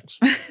random things.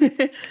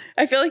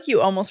 I feel like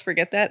you almost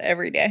forget that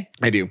every day.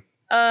 I do.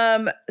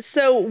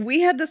 So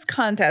we had this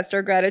contest,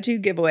 our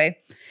gratitude giveaway,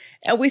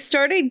 and we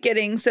started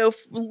getting,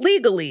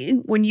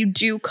 legally, when you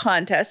do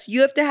contests,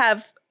 you have to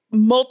have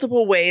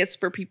multiple ways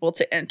for people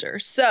to enter.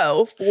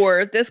 So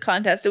for this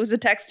contest, it was a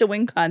text to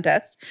win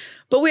contest,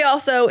 but we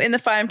also, in the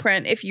fine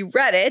print, if you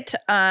read it,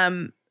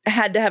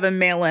 had to have a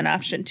mail-in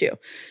option too.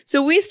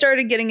 So we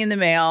started getting in the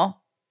mail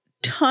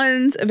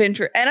tons of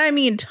entry, and I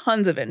mean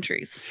tons of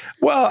entries.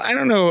 Well, I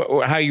don't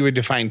know how you would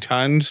define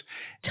tons.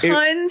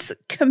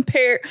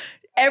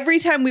 Every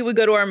time we would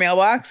go to our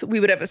mailbox,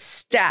 we would have a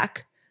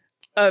stack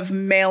of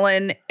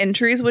mail-in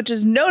entries, which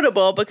is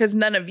notable because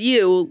none of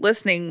you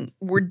listening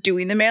were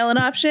doing the mail-in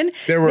option.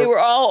 They were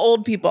all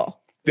old people.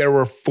 There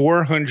were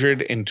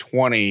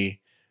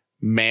 420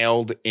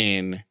 mailed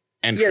in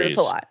entries. Yeah, that's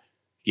a lot.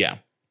 Yeah.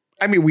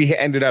 I mean, we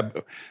ended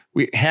up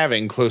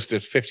having close to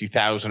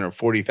 50,000 or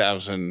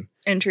 40,000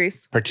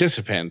 entries,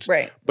 participants.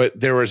 Right. But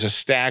there was a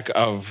stack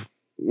of,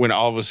 when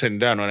all was said and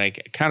done, when I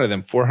counted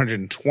them,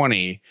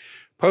 420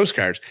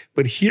 postcards.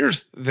 But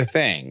here's the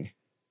thing.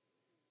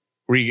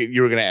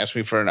 You were going to ask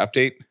me for an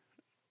update?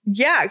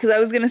 Yeah, because I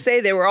was going to say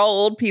they were all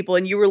old people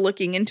and you were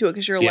looking into it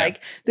because you're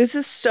like, this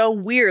is so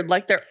weird.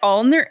 Like, they're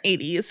all in their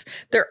 80s.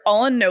 They're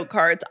all on note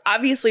cards.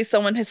 Obviously,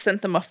 someone has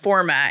sent them a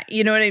format.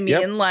 You know what I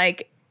mean?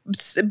 Yep.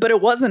 But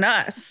it wasn't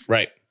us.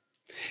 Right.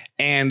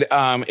 And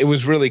it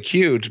was really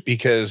cute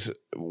because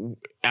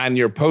on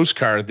your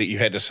postcard that you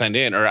had to send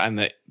in, or on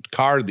the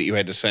card that you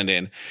had to send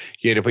in,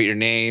 you had to put your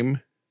name,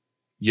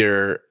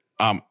 your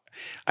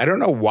I don't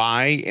know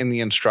why in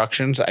the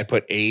instructions I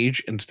put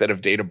age instead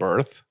of date of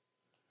birth.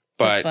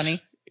 But that's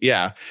funny.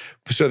 Yeah.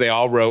 So they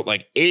all wrote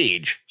like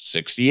age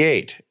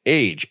 68,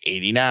 age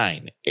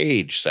 89,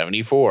 age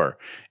 74,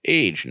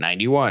 age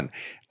 91.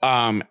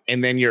 And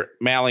then your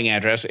mailing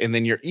address and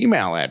then your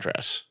email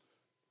address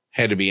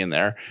had to be in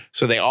there.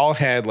 So they all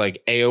had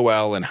like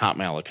AOL and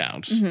Hotmail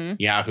accounts,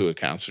 Yahoo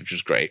accounts, which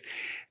is great.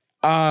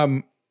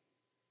 I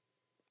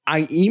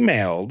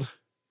emailed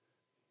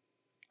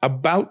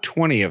about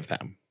 20 of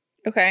them.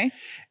 Okay.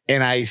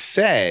 And I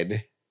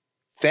said,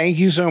 thank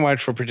you so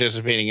much for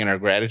participating in our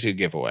gratitude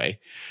giveaway.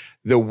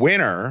 The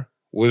winner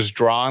was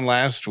drawn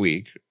last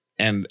week,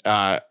 and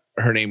her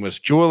name was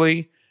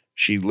Julie.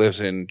 She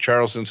lives in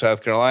Charleston,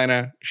 South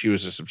Carolina. She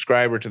was a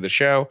subscriber to the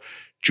show.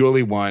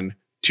 Julie won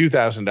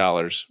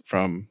 $2,000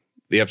 from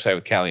the Upside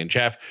with Callie and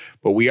Jeff.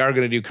 But we are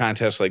going to do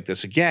contests like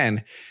this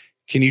again.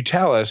 Can you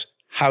tell us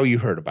how you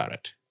heard about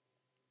it?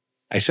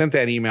 I sent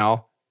that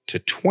email to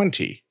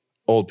 20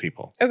 old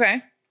people.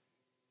 Okay.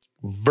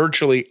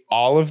 Virtually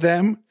all of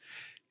them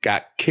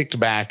got kicked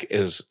back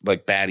as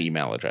like bad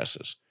email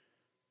addresses.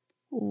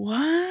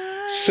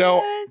 What?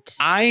 So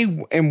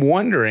I am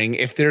wondering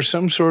if there's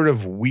some sort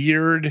of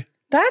weird.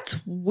 That's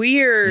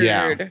weird.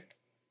 Yeah.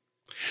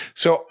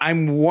 So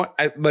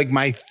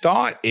my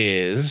thought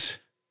is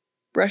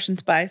Russian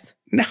spies.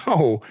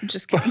 No, I'm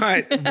just kidding.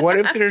 But what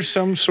if there's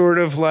some sort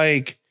of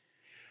like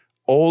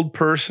old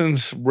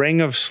person's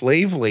ring of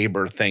slave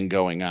labor thing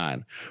going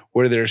on,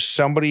 where there's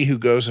somebody who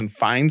goes and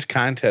finds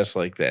contests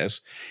like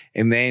this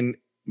and then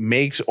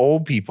makes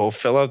old people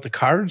fill out the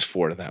cards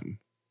for them.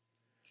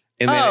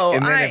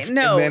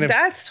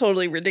 That's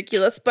totally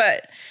ridiculous.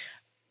 But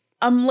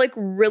I'm like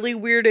really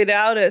weirded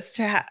out as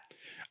to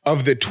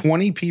of the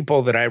 20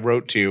 people that I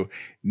wrote to,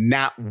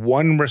 not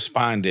one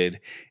responded.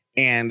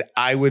 And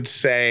I would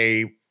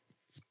say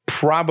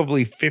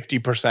probably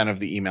 50% of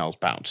the emails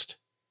bounced.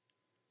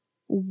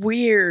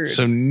 Weird.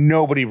 So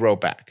nobody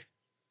wrote back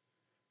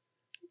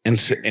and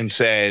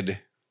said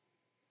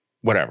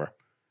whatever.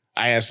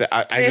 I asked. Do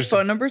they have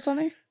phone numbers on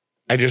there?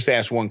 I just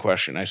asked one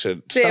question. I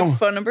said, do they have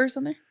phone numbers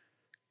on there?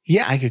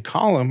 Yeah, I could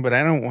call him, but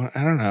I don't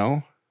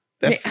know.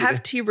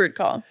 Have T-Bird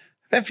call him.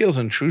 That feels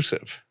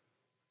intrusive.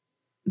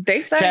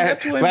 They signed up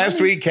to win last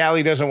money. week.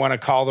 Callie doesn't want to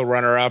call the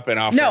runner-up and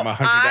offer him $100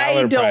 prize.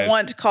 I don't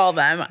want to call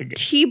them.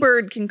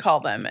 T-Bird can call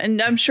them,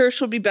 and I'm sure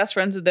she'll be best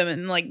friends with them.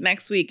 And like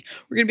next week,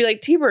 we're gonna be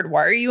like, T-Bird,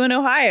 why are you in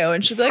Ohio?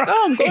 And she'll be like,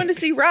 oh, I'm going to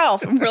see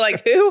Ralph. And we're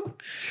like, who?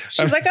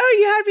 She's like, oh,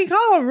 you had me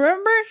call him.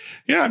 Remember?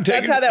 Yeah,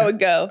 that's how that would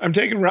go. I'm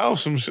taking Ralph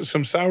some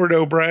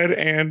sourdough bread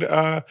and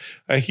a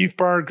Heath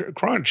Bar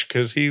Crunch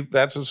because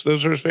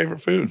those are his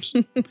favorite foods.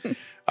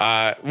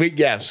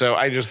 So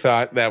I just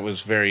thought that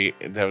was very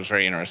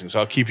interesting. So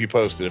I'll keep you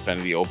posted if any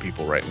of the old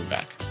people write me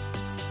back.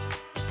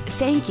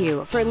 Thank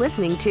you for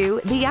listening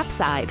to The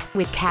Upside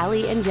with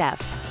Callie and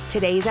Jeff.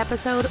 Today's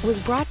episode was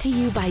brought to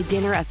you by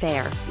Dinner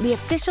Affair, the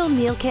official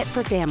meal kit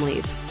for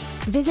families.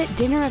 Visit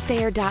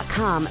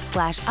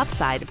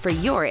dinneraffair.com/upside for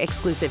your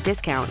exclusive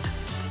discount.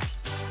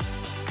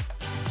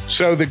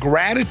 So the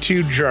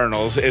gratitude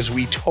journals, as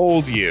we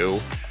told you,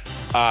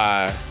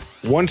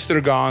 once they're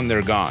gone,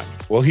 they're gone.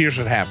 Well, here's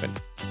what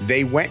happened.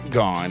 They went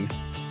gone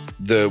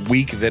the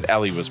week that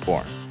Ellie was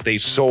born. They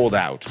sold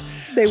out.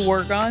 They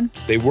were gone?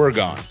 They were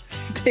gone.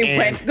 They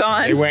went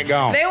gone? They went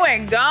gone. They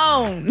went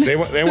gone.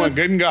 They went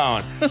good and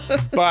gone.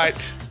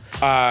 But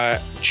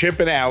Chip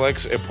and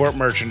Alex at Port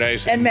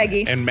Merchandise. And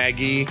Maggie. And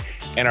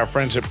our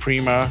friends at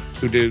Prima,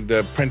 who did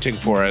the printing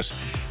for us,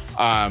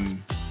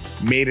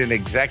 made an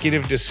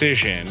executive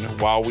decision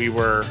while we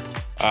were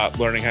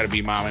learning how to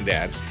be mom and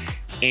dad.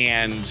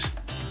 And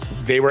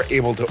they were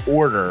able to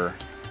order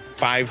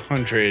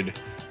 500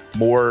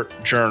 more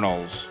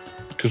journals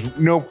because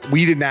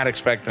we did not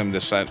expect them to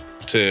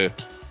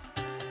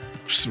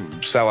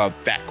sell out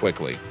that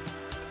quickly.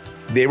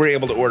 They were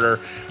able to order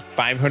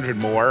 500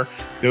 more.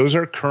 Those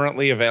are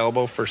currently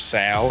available for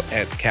sale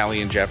at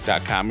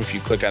callieandjeff.com. If you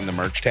click on the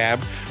merch tab,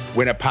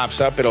 when it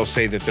pops up, it'll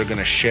say that they're going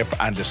to ship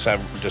on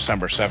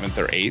December 7th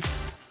or 8th.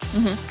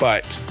 Mm-hmm.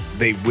 But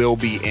they will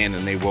be in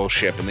and they will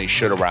ship and they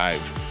should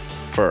arrive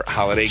for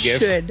holiday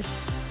gifts.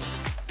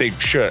 They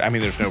should. I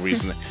mean, there's no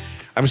reason.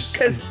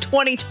 Because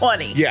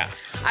 2020. Yeah.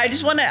 I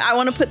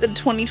want to put the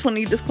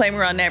 2020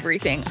 disclaimer on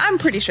everything. I'm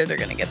pretty sure they're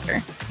going to get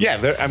there. Yeah.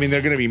 They're going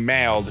to be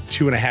mailed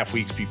 2.5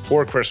 weeks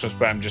before Christmas.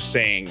 But I'm just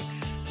saying,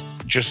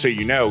 just so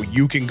you know,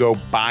 you can go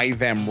buy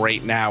them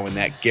right now. And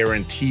that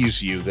guarantees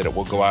you that it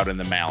will go out in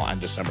the mail on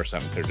December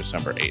 7th or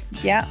December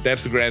 8th. Yeah.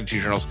 That's the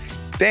gratitude journals.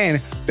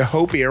 Then the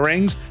Hope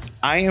earrings.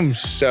 I am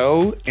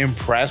so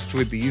impressed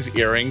with these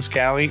earrings,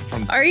 Callie.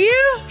 Are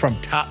you? From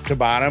top to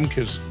bottom,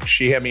 because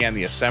she had me on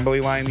the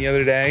assembly line the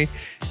other day,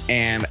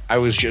 and I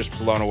was just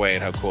blown away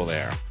at how cool they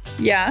are.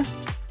 Yeah.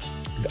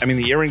 I mean,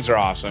 the earrings are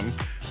awesome.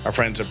 Our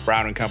friends at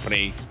Brown &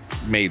 Company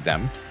made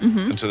them,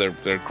 and so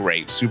they're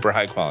great, super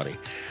high quality.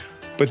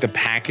 But the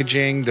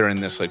packaging, they're in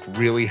this like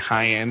really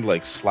high-end,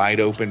 like slide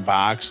open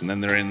box, and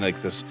then they're in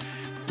like this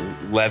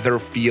leather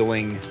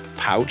feeling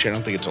pouch. I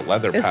don't think it's a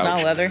leather pouch. It's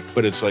not leather.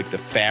 But it's like the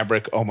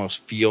fabric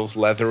almost feels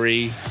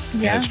leathery.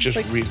 Yeah, it's just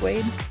like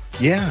suede.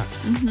 Yeah.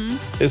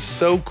 Mm-hmm. It's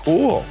so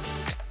cool.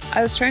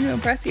 I was trying to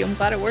impress you. I'm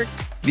glad it worked.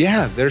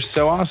 Yeah, they're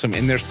so awesome.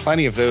 And there's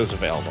plenty of those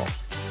available.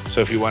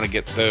 So if you want to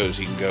get those,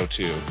 you can go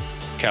to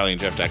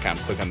callieandjeff.com,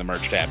 click on the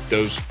merch tab.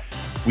 Those,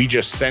 we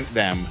just sent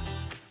them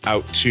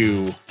out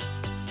to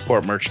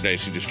Port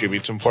Merchandise who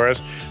distributes them for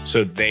us.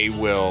 So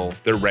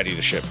they're ready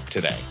to ship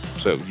today.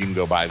 So you can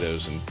go buy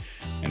those and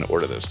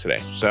order those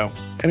today. So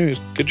anyways,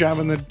 good job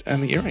on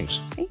the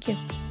earrings. Thank you.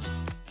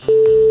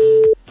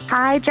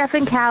 Hi, Jeff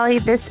and Callie.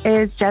 This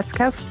is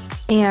Jessica.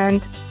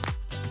 And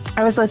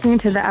I was listening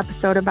to the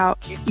episode about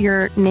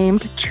your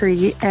named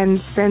tree. And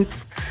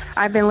since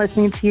I've been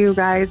listening to you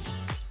guys,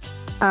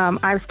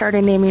 I've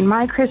started naming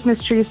my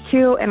Christmas trees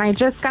too. And I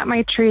just got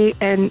my tree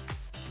and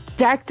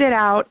decked it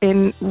out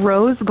in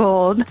rose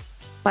gold,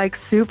 like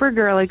super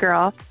girly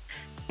girl.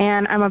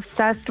 And I'm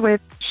obsessed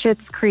with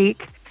Schitt's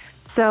Creek.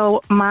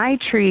 So my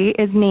tree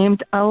is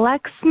named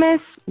Alexmis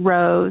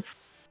Rose,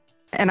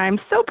 and I'm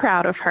so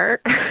proud of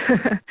her.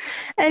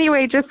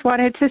 Anyway, just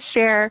wanted to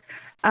share.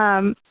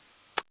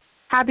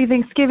 Happy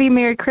Thanksgiving,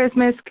 Merry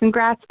Christmas.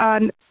 Congrats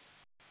on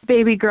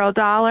baby girl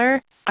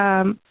Dollar.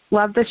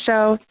 Love the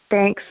show.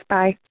 Thanks.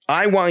 Bye.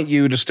 I want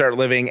you to start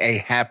living a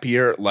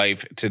happier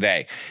life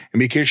today. And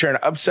because you're an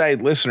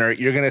Upside listener,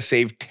 you're going to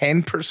save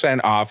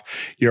 10%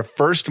 off your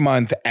first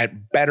month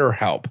at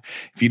BetterHelp.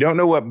 If you don't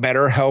know what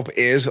BetterHelp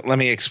is, let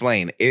me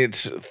explain.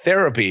 It's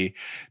therapy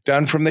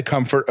done from the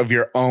comfort of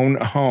your own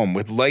home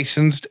with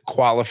licensed,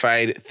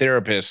 qualified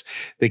therapists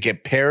that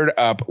get paired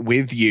up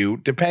with you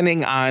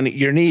depending on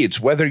your needs.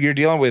 Whether you're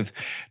dealing with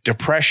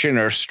depression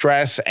or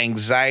stress,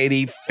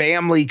 anxiety,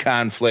 family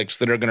conflicts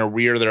that are going to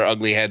rear their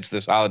ugly heads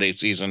this holiday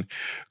season,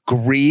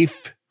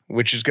 grief,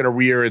 which is going to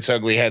rear its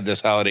ugly head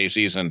this holiday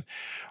season,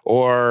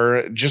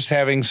 or just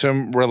having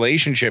some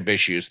relationship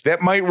issues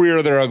that might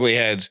rear their ugly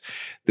heads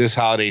this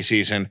holiday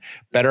season,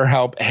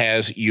 BetterHelp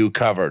has you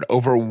covered.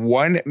 Over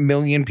 1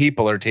 million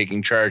people are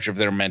taking charge of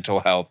their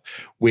mental health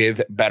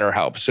with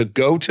BetterHelp. So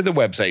go to the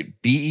website,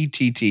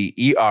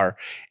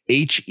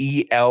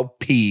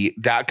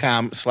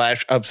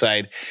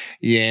 BetterHelp.com/upside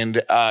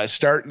and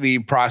start the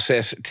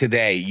process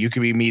today. You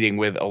could be meeting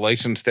with a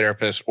licensed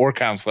therapist or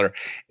counselor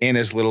in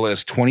as little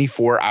as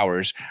 24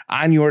 hours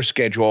on your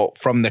schedule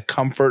from the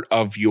comfort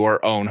of your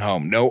own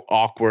home. No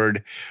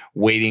awkward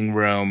waiting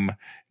room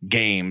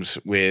games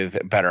with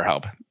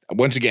BetterHelp.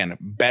 Once again,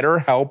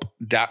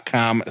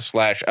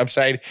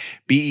 betterhelp.com/upside,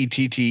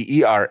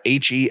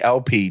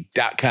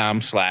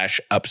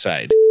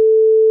 BetterHelp.com/upside.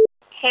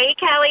 Hey,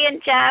 Kelly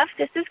and Jeff.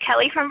 This is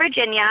Kelly from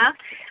Virginia.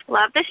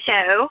 Love the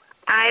show.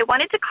 I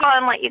wanted to call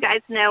and let you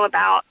guys know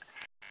about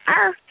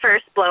our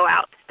first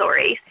blowout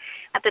story.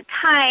 At the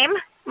time,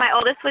 my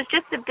oldest was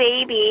just a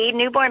baby,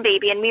 newborn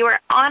baby, and we were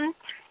on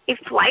a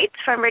flight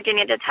from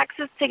Virginia to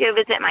Texas to go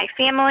visit my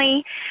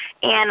family.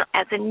 And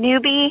as a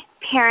newbie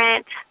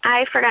parent,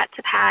 I forgot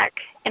to pack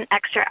an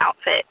extra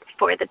outfit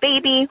for the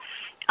baby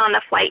on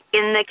the flight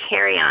in the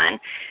carry-on.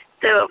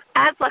 So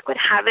as luck would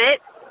have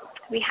it,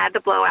 we had the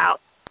blowout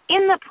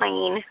in the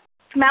plane,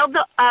 smelled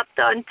up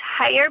the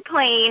entire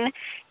plane,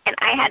 and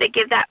I had to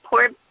give that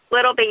poor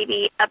little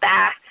baby a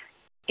bath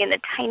in the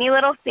tiny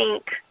little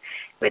sink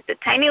with the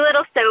tiny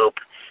little soap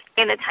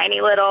in the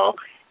tiny little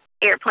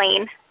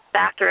airplane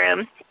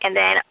bathroom. And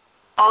then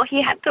all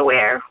he had to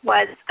wear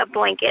was a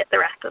blanket the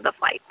rest of the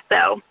flight.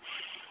 So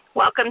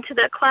welcome to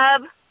the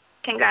club.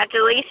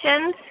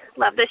 Congratulations.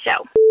 Love the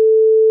show.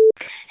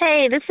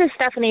 Hey, this is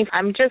Stephanie.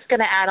 I'm just going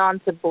to add on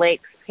to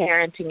Blake's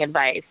parenting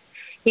advice.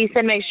 He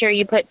said make sure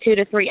you put 2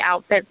 to 3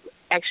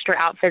 extra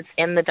outfits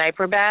in the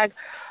diaper bag.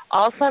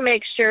 Also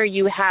make sure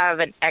you have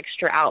an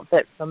extra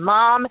outfit for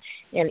mom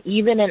and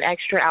even an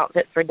extra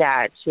outfit for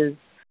dad, because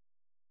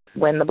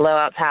when the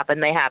blowouts happen,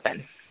 they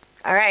happen.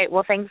 All right.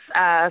 Well, thanks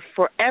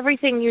for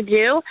everything you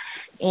do,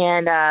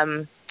 and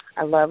I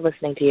love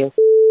listening to you.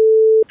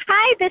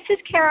 Hi, this is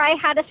Kara. I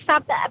had to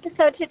stop the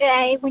episode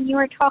today when you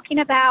were talking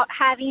about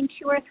having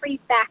 2 or 3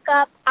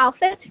 backup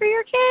outfits for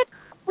your kid.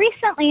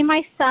 Recently,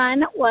 my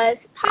son was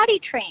potty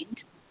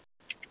trained,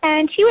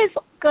 and he was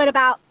good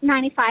about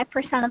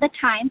 95% of the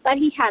time, but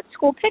he had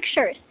school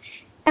pictures.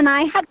 And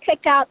I had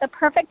picked out the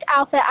perfect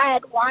outfit I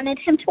had wanted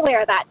him to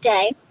wear that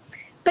day.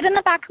 But in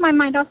the back of my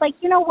mind, I was like,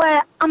 you know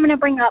what? I'm going to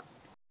bring up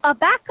a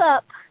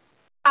backup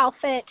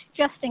outfit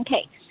just in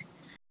case.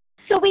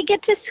 So we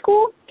get to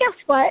school. Guess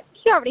what?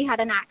 He already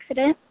had an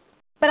accident.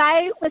 But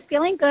I was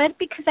feeling good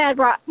because I had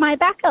brought my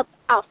backup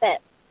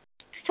outfit.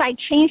 So I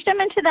changed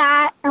him into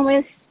that and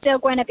was still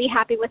going to be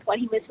happy with what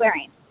he was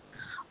wearing.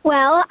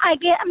 Well, I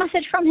get a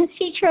message from his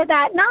teacher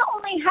that not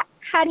only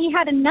had he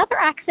had another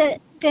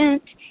accident,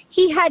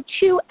 he had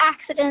 2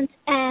 accidents,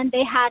 and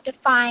they had to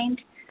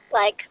find,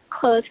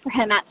 clothes for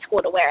him at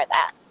school to wear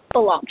that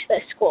belonged to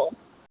the school.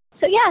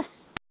 So, yes,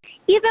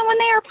 even when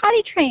they are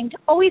potty trained,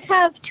 always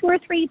have 2 or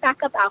 3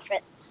 backup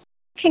outfits.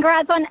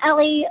 Congrats on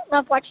Ellie.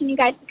 Love watching you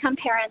guys become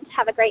parents.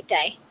 Have a great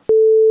day.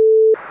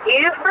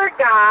 You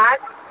forgot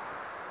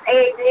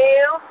a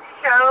new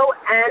show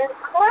and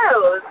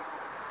close.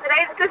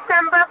 Today's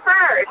December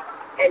 1st,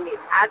 and you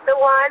had the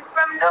one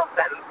from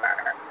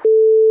November.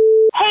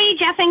 Hey,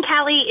 Jeff and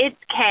Kelly, it's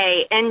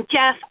Kay. And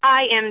Jeff,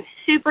 I am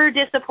super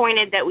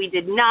disappointed that we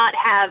did not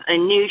have a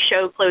new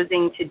show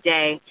closing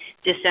today,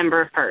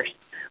 December 1st.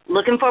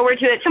 Looking forward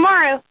to it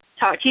tomorrow.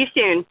 Talk to you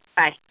soon.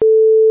 Bye.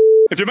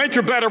 If you make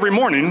your bed every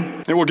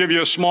morning, it will give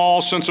you a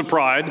small sense of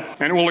pride,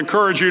 and it will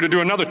encourage you to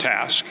do another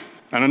task,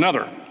 and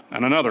another,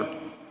 and another.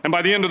 And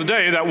by the end of the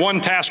day, that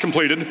one task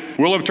completed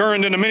will have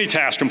turned into many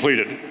tasks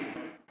completed.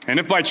 And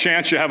if by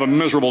chance you have a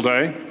miserable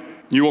day,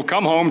 you will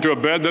come home to a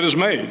bed that is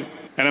made.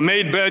 And a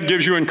made bed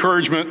gives you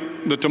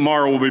encouragement that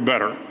tomorrow will be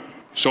better.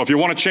 So if you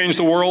want to change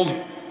the world,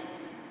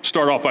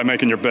 start off by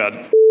making your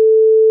bed.